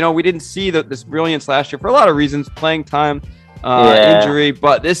was, we didn't see this brilliance last year for a lot of reasons, playing time, injury.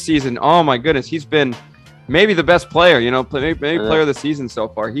 But this season, oh my goodness, he's been maybe the best player. Maybe player of the season so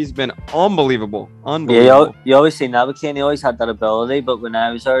far. He's been unbelievable. Yeah, you always seen that with Kane. He always had that ability, but when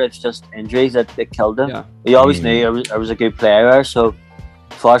I was there, it's just injuries that killed him. Yeah. You always knew I was a good player, so.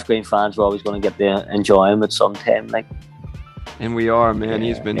 Forest Green fans were always going to get to enjoy him at some time, like. And we are, man.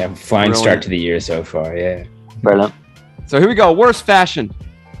 He's been flying brilliant. Start to the year so far, yeah. Brilliant. So here we go. Worst fashion. Who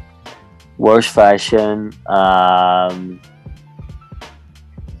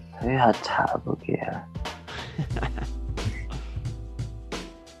had terrible gear?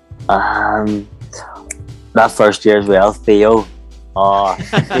 That first year as well, Theo.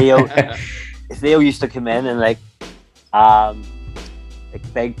 Theo used to come in and like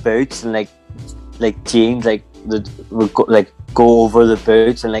big boots and like jeans would go over the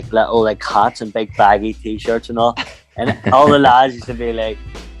boots and like little like hats and big baggy t-shirts and all, and all the lads used to be like,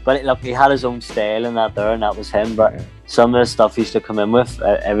 but look, he had his own style and that was him. But some of the stuff he used to come in with,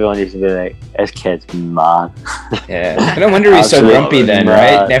 everyone used to be like, this kid's mad. Yeah, no wonder he's so grumpy then,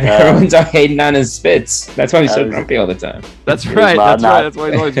 right? Everyone's all hating on his spits. That's why he's so grumpy all the time. That's right. That's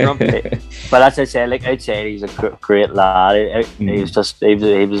why he's always grumpy. But as I say, like outside, he's a great lad. He was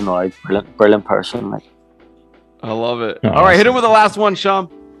an brilliant person. Like, I love it. All right, hit him with the last one, Sean.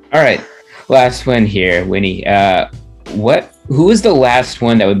 All right, last one here, Winnie. Who is the last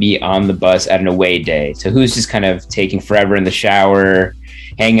one that would be on the bus at an away day? So who's just kind of taking forever in the shower,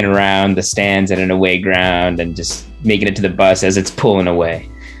 hanging around the stands at an away ground, and just making it to the bus as it's pulling away?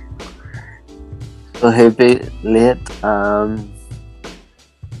 So he'd be late. I'm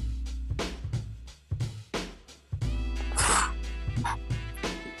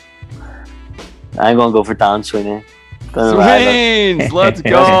gonna go for Dan Sweeney. Sweens, let's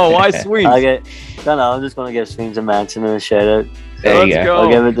go. Why Sweens? I'm just gonna give Sweens a mention and a shout out. There you go. I'll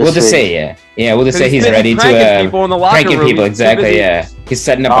give it to we'll just say we'll just say he's ready to people in the locker pranking room. People exactly. Yeah, he's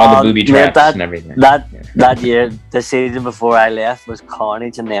setting up all the booby traps and everything. That year, the season before I left was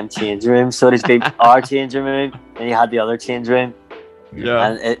carnage in them change rooms. So there's been our changing room, and you had the other change room, Yeah.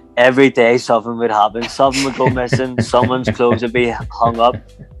 And every day something would happen. Something would go missing. Someone's clothes would be hung up,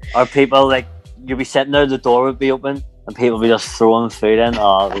 or people like you'd be sitting there, the door would be open, and people would be just throwing food in.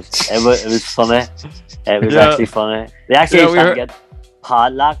 Oh, it was funny. It was actually funny. They actually used to get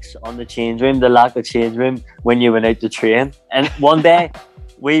padlocks on the change room. They locked the change room when you went out to train. And one day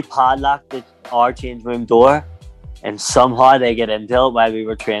we padlocked our change room door, and somehow they get into it while we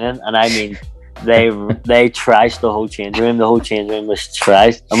were training. And I mean, they trashed the whole change room. The whole change room was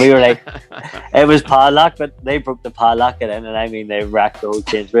trashed, and we were like, it was padlocked, but they broke the padlock it in, and I mean, they wrecked the whole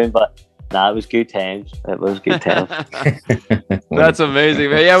change room. But it was good times. It was good times. That's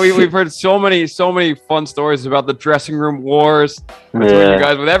amazing, man. Yeah, we've heard so many fun stories about the dressing room wars between you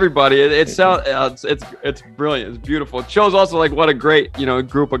guys, with everybody. It's brilliant. It's beautiful. It shows also like what a great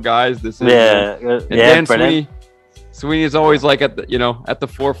group of guys this is. Yeah, and Dan Sweeney is always like at the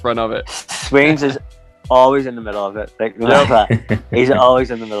forefront of it. Sweeney's is always in the middle of it. Like, he's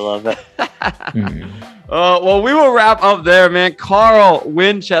always in the middle of it. Well, we will wrap up there, man. Carl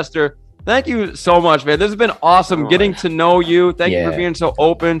Winchester, thank you so much, man. This has been awesome getting to know you. Thank you for being so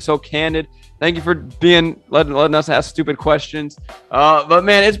open, so candid. Thank you for letting us ask stupid questions. But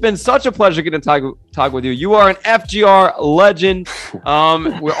man, it's been such a pleasure getting to talk with you. You are an FGR legend.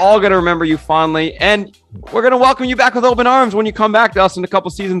 We're all gonna remember you fondly, and we're gonna welcome you back with open arms when you come back to us in a couple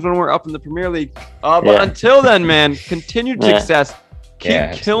seasons when we're up in the Premier League. But until then, man, continued success.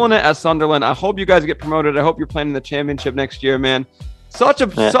 Keep killing it at Sunderland. I hope you guys get promoted. I hope you're playing in the championship next year, man. Such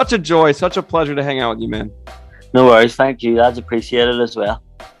a joy, such a pleasure to hang out with you, man. No worries, thank you. That's appreciated as well.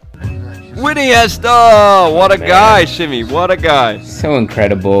 Iniesta, what a guy, Shimmy, what a guy. So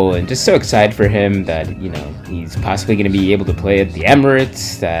incredible, and just so excited for him that, he's possibly going to be able to play at the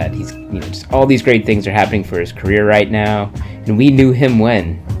Emirates, that he's, just all these great things are happening for his career right now. And we knew him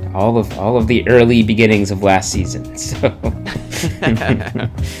when? All of the early beginnings of last season. So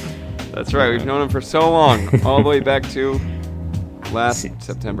That's right, we've known him for so long, all the way back to last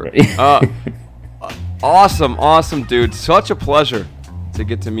September. Awesome, dude. Such a pleasure to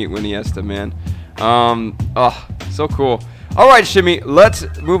get to meet Iniesta, man. So cool. All right, Shimmy, let's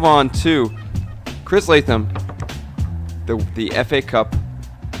move on to Chris Latham, the FA Cup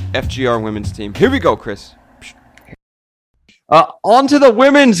FGR women's team. Here we go, Chris. On to the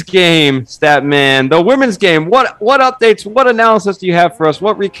women's game, Statman. The women's game. What updates, what analysis do you have for us?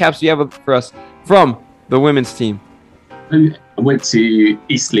 What recaps do you have for us from the women's team? I went to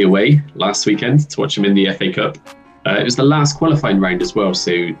Eastleigh away last weekend to watch them in the FA Cup. It was the last qualifying round as well,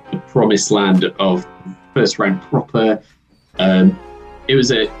 so the promised land of first round proper. It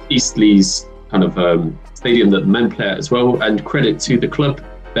was at Eastleigh's kind of stadium that the men play at as well, and credit to the club.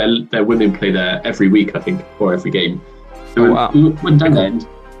 Their women play there every week, I think, or every game. So wow. We went down there, and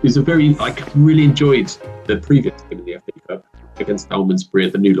it was I really enjoyed the previous game in the FA Cup against Almondsbury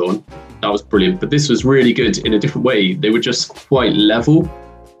at the New Lawn. That was brilliant, but this was really good in a different way. They were just quite level,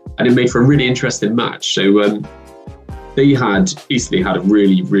 and it made for a really interesting match. So Eastleigh had a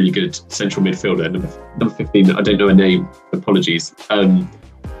really, really good central midfielder, number 15. I don't know her name, apologies.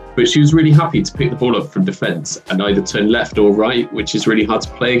 But she was really happy to pick the ball up from defence and either turn left or right, which is really hard to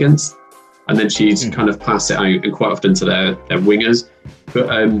play against. And then she'd kind of pass it out, and quite often to their wingers. But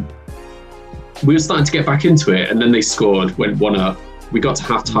we were starting to get back into it, and then they scored, went 1-up. We got to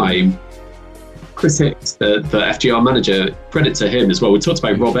half time. Chris Hicks, the FGR manager, credit to him as well. We talked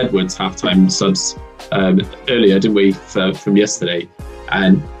about Rob Edwards' halftime subs earlier, didn't we, from yesterday?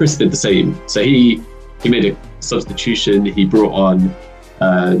 And Chris did the same. So he made a substitution. He brought on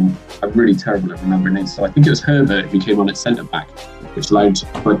I'm really terrible at remembering names. So I think it was Herbert who came on at centre back, which allowed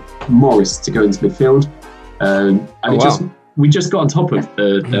Morris to go into midfield. We just got on top of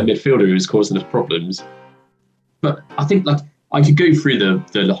the midfielder who was causing us problems. But I think I could go through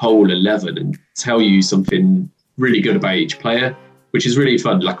the whole 11 and tell you something really good about each player, which is really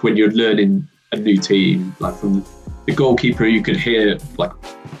fun. Like when you're learning a new team, like from the goalkeeper, you could hear like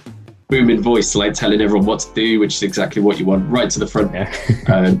booming voice, like telling everyone what to do, which is exactly what you want, right to the front.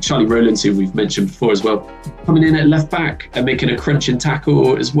 Charlie Rowlands, who we've mentioned before as well, coming in at left back and making a crunching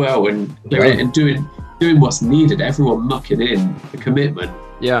tackle as well, and doing what's needed. Everyone mucking in, the commitment.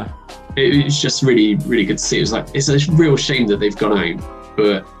 Yeah. It's just really, really good to see. It's a real shame that they've gone out,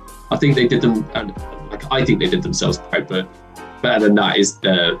 but I think they did them. I think they did themselves proud. But better than that is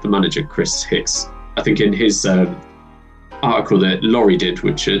the manager, Chris Hicks. I think in his article that Laurie did,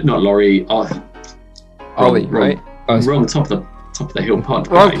 which not Laurie, Ollie, right? Wrong top of the hill pod.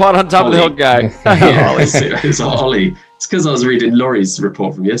 Wrong pod on top of the hill guy. It's Ollie. It's because I was reading Laurie's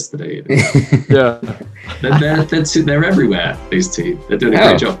report from yesterday. Yeah. They're everywhere, these two. They're doing a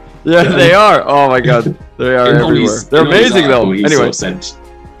great job. Yeah, they are. Oh my God. They are everywhere. They're amazing though. Anyway.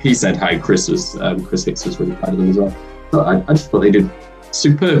 He said how Chris Hicks was really proud of them as well. But I just thought they did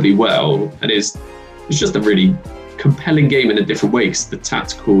superbly well. And it's just a really compelling game in a different way because the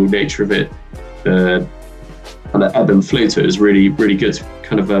tactical nature of it, the kind of ebb and flow to it is really, really good.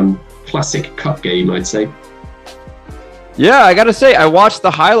 Kind of classic cup game, I'd say. Yeah, I gotta say, I watched the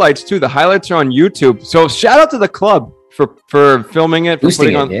highlights too. The highlights are on YouTube. So shout out to the club for filming it, for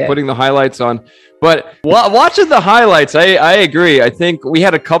putting the highlights on. But watching the highlights, I agree. I think we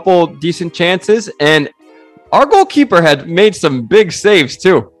had a couple decent chances, and our goalkeeper had made some big saves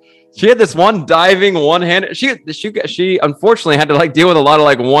too. She had this one diving one-handed. She unfortunately had to deal with a lot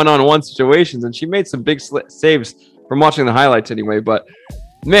of one-on-one situations, and she made some big saves from watching the highlights anyway. But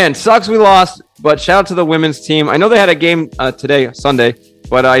man, sucks we lost. But shout out to the women's team. I know they had a game today, Sunday,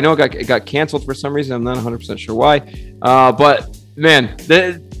 but I know it got canceled for some reason. I'm not 100% sure why. But man,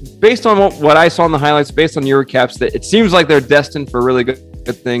 based on what I saw in the highlights, based on your recaps, that it seems like they're destined for really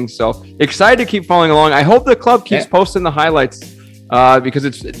good things. So excited to keep following along. I hope the club keeps posting the highlights because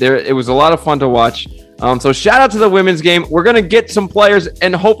it was a lot of fun to watch. So shout out to the women's game. We're gonna get some players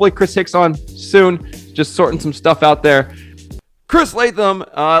and hopefully Chris Hicks on soon. Just sorting some stuff out there. Chris Latham,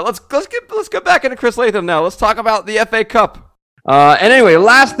 let's get back into Chris Latham now. Let's talk about the FA Cup. And anyway,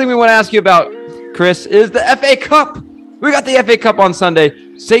 last thing we want to ask you about, Chris, is the FA Cup. We got the FA Cup on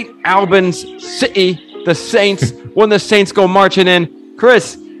Sunday. St. Albans City, the Saints. When the Saints go marching in.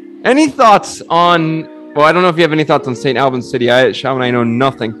 Chris, any thoughts on? Well, I don't know if you have any thoughts on St. Albans City. Shawn and I know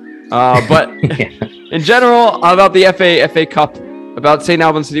nothing. But in general, about the FA Cup, about St.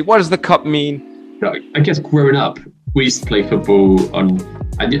 Albans City, what does the cup mean? I guess growing up, we used to play football on,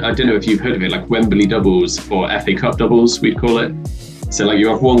 I don't know if you've heard of it, Wembley doubles or FA Cup doubles, we'd call it. So you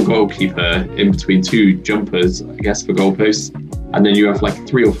have one goalkeeper in between two jumpers, I guess, for goalposts. And then you have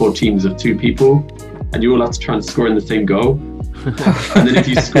 3 or 4 teams of 2 people. And you all have to try and score in the same goal. And then if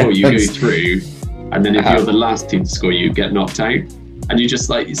you score, you go through. And then if you're the last team to score, you get knocked out. And you just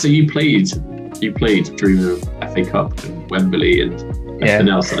so you played through the FA Cup and Wembley and everything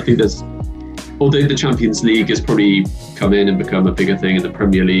else. I think although the Champions League has probably come in and become a bigger thing, and the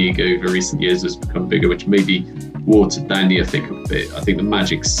Premier League over recent years has become bigger, which maybe watered down the FA Cup a bit. I think the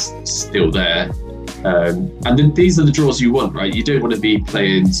magic's still there. And then these are the draws you want, right? You don't want to be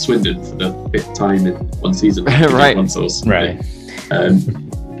playing Swindon for the 5th time in one season. Right. Right.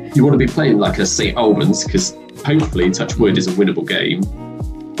 You want to be playing a St. Albans, because hopefully, touch wood, is a winnable game.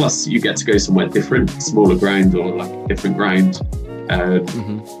 Plus, you get to go somewhere different, smaller ground or a different ground.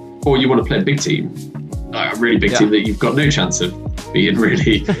 Or you want to play a big team, a really big team that you've got no chance of being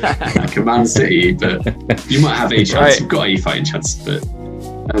really like a Man City, but you might have a chance. You've got a fighting chance, but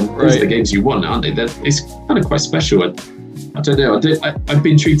those are the games you want, aren't they? It's kind of quite special. I don't know. I'd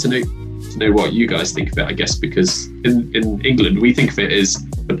be intrigued to know what you guys think of it, I guess, because in England we think of it as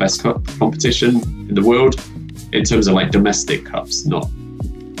the best cup competition in the world in terms of domestic cups, not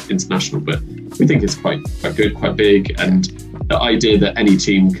international, but we think it's quite good, quite big, and the idea that any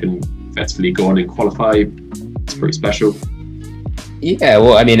team can effectively go on and qualify is pretty special. Yeah,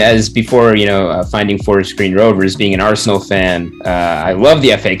 well, I mean, as before, finding Forest Green Rovers, being an Arsenal fan, I love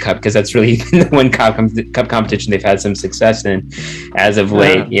the FA Cup because that's really the one cup competition they've had some success in as of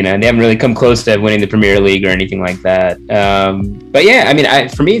late. And they haven't really come close to winning the Premier League or anything like that. But yeah, I mean,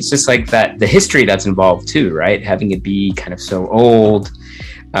 for me, it's just that the history that's involved too, right? Having it be kind of so old.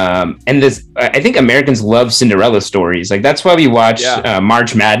 And I think Americans love Cinderella stories. That's why we watch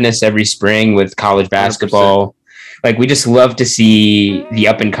March Madness every spring with college basketball. 100%. We just love to see the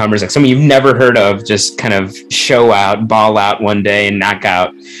up and comers, someone you've never heard of, just kind of show out, ball out one day and knock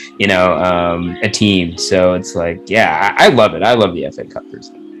out, a team. So it's I love it. I love the FA Cup.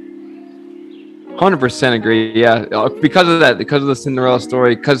 100% agree. Yeah, because of that, because of the Cinderella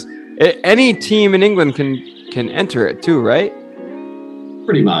story, because any team in England can enter it too, right?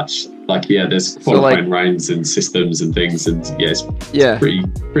 Pretty much. There's qualifying rounds and systems and things, and it's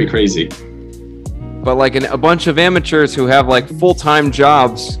pretty crazy. But a bunch of amateurs who have full-time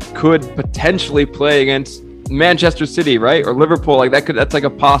jobs could potentially play against Manchester City, right, or Liverpool. That's a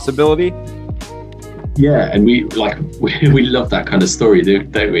possibility. Yeah, and we love that kind of story,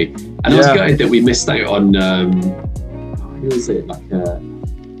 don't we? And I was gutted that we missed out on who was it?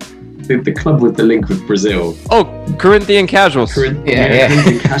 The club with the link with Brazil. Oh, Corinthian Casuals.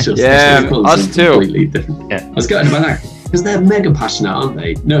 Corinthian Casuals. Yeah, us too. Completely different. Yeah. I was gutted about that because they're mega passionate, aren't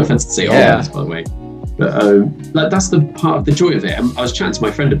they? No offense to St. Albans, by the way. But like that's the part of the joy of it. I was chatting to my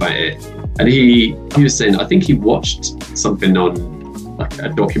friend about it, and he was saying I think he watched something on like a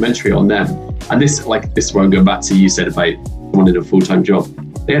documentary on them, and this won't go back to you said about wanting a full-time job.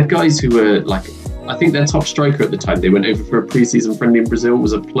 They had guys who were like, I think their top striker at the time, they went over for a pre-season friendly in Brazil,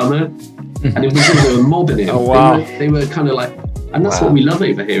 was a plumber, and it was like they were mobbing him. Oh wow! They were kind of like, and that's what we love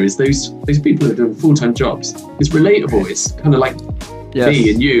over here is those people who are doing full-time jobs. It's relatable. It's kind of like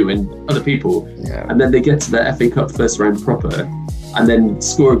me and you and other people, and then they get to the FA Cup first round proper, and then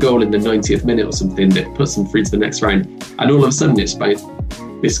score a goal in the 90th minute or something that puts them through to the next round, and all of a sudden it's by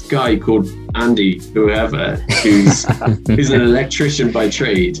this guy called Andy, whoever, who's an electrician by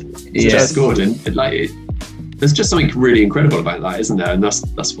trade, just scored, and there's just something really incredible about that, isn't there? And that's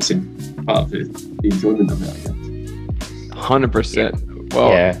what's in part of the enjoyment of it, I guess. 100%.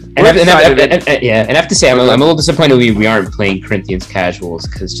 Well, and I have to say, I'm a little disappointed we aren't playing Corinthians Casuals,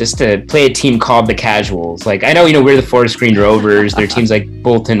 because just to play a team called the Casuals, like I know we're the Forest Green Rovers, there are teams like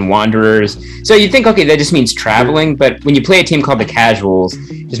Bolton Wanderers, so you think okay that just means traveling, but when you play a team called the Casuals,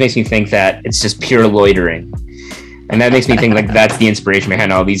 it just makes me think that it's just pure loitering, and that makes me think like that's the inspiration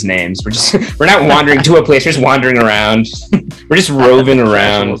behind all these names. We're not wandering to a place, we're just wandering around, we're just roving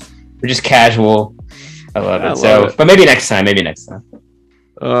around, we're just casual. I love it. But maybe next time.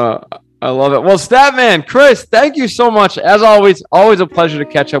 I love it. Well, Statman, Chris, thank you so much. As always a pleasure to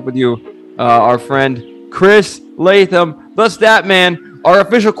catch up with you. Our friend Chris Latham, the Statman, our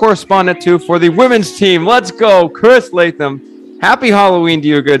official correspondent too for the women's team. Let's go, Chris Latham. Happy Halloween to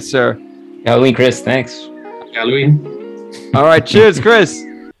you, good sir. Halloween, Chris. Thanks. Halloween. All right, cheers, Chris.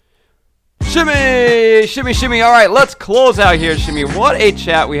 Shimmy, shimmy, shimmy. All right, let's close out here, Shimmy. What a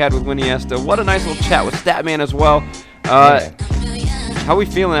chat we had with Winnie Esta. What a nice little chat with Statman as well. How are we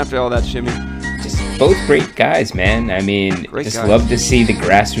feeling after all that, Shimmy? Just both great guys, man. I mean, love to see the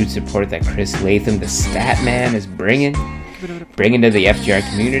grassroots support that Chris Latham, the Statman, is bringing to the FGR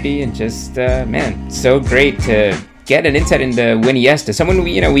community, and just, man, so great to get an insight into Winnie Esta, someone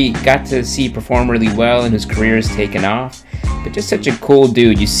we got to see perform really well and whose career has taken off, but just such a cool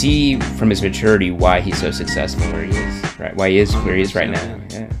dude. You see from his maturity why he's so successful where he is, right? Why he is where he is right now.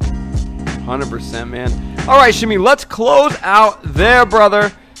 Yeah. 100%, man. All right, Shimmy, let's close out there,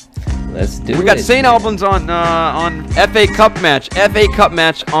 brother. Let's do it. We got St. Albans on FA Cup match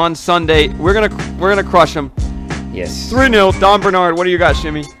on Sunday. We're gonna crush them. Yes. 3-0. Don Bernard. What do you got,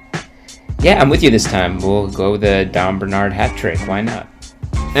 Shimmy? Yeah, I'm with you this time. We'll go the Don Bernard hat trick. Why not?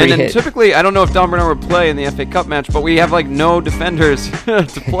 And then typically, I don't know if Don Bernard would play in the FA Cup match, but we have no defenders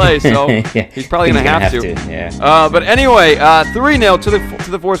to play, so he's probably going to have to. Yeah. But anyway, 3-0 to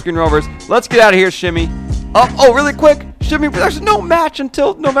the Forest Green Rovers. Let's get out of here, Shimmy. Really quick, Shimmy, there's no match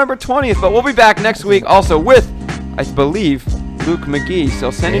until November 20th, but we'll be back next week also with, I believe, Luke McGee.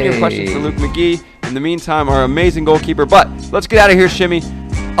 So send in your questions for Luke McGee. In the meantime, our amazing goalkeeper. But let's get out of here, Shimmy.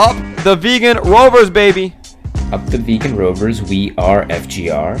 Up the Vegan Rovers, baby. Up the Vegan Rovers, we are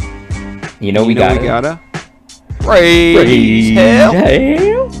FGR. We gotta praise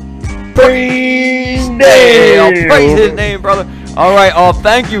Dale. Praise Dale. Praise his name, brother. All right,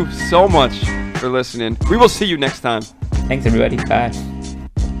 thank you so much for listening. We will see you next time. Thanks, everybody. Bye.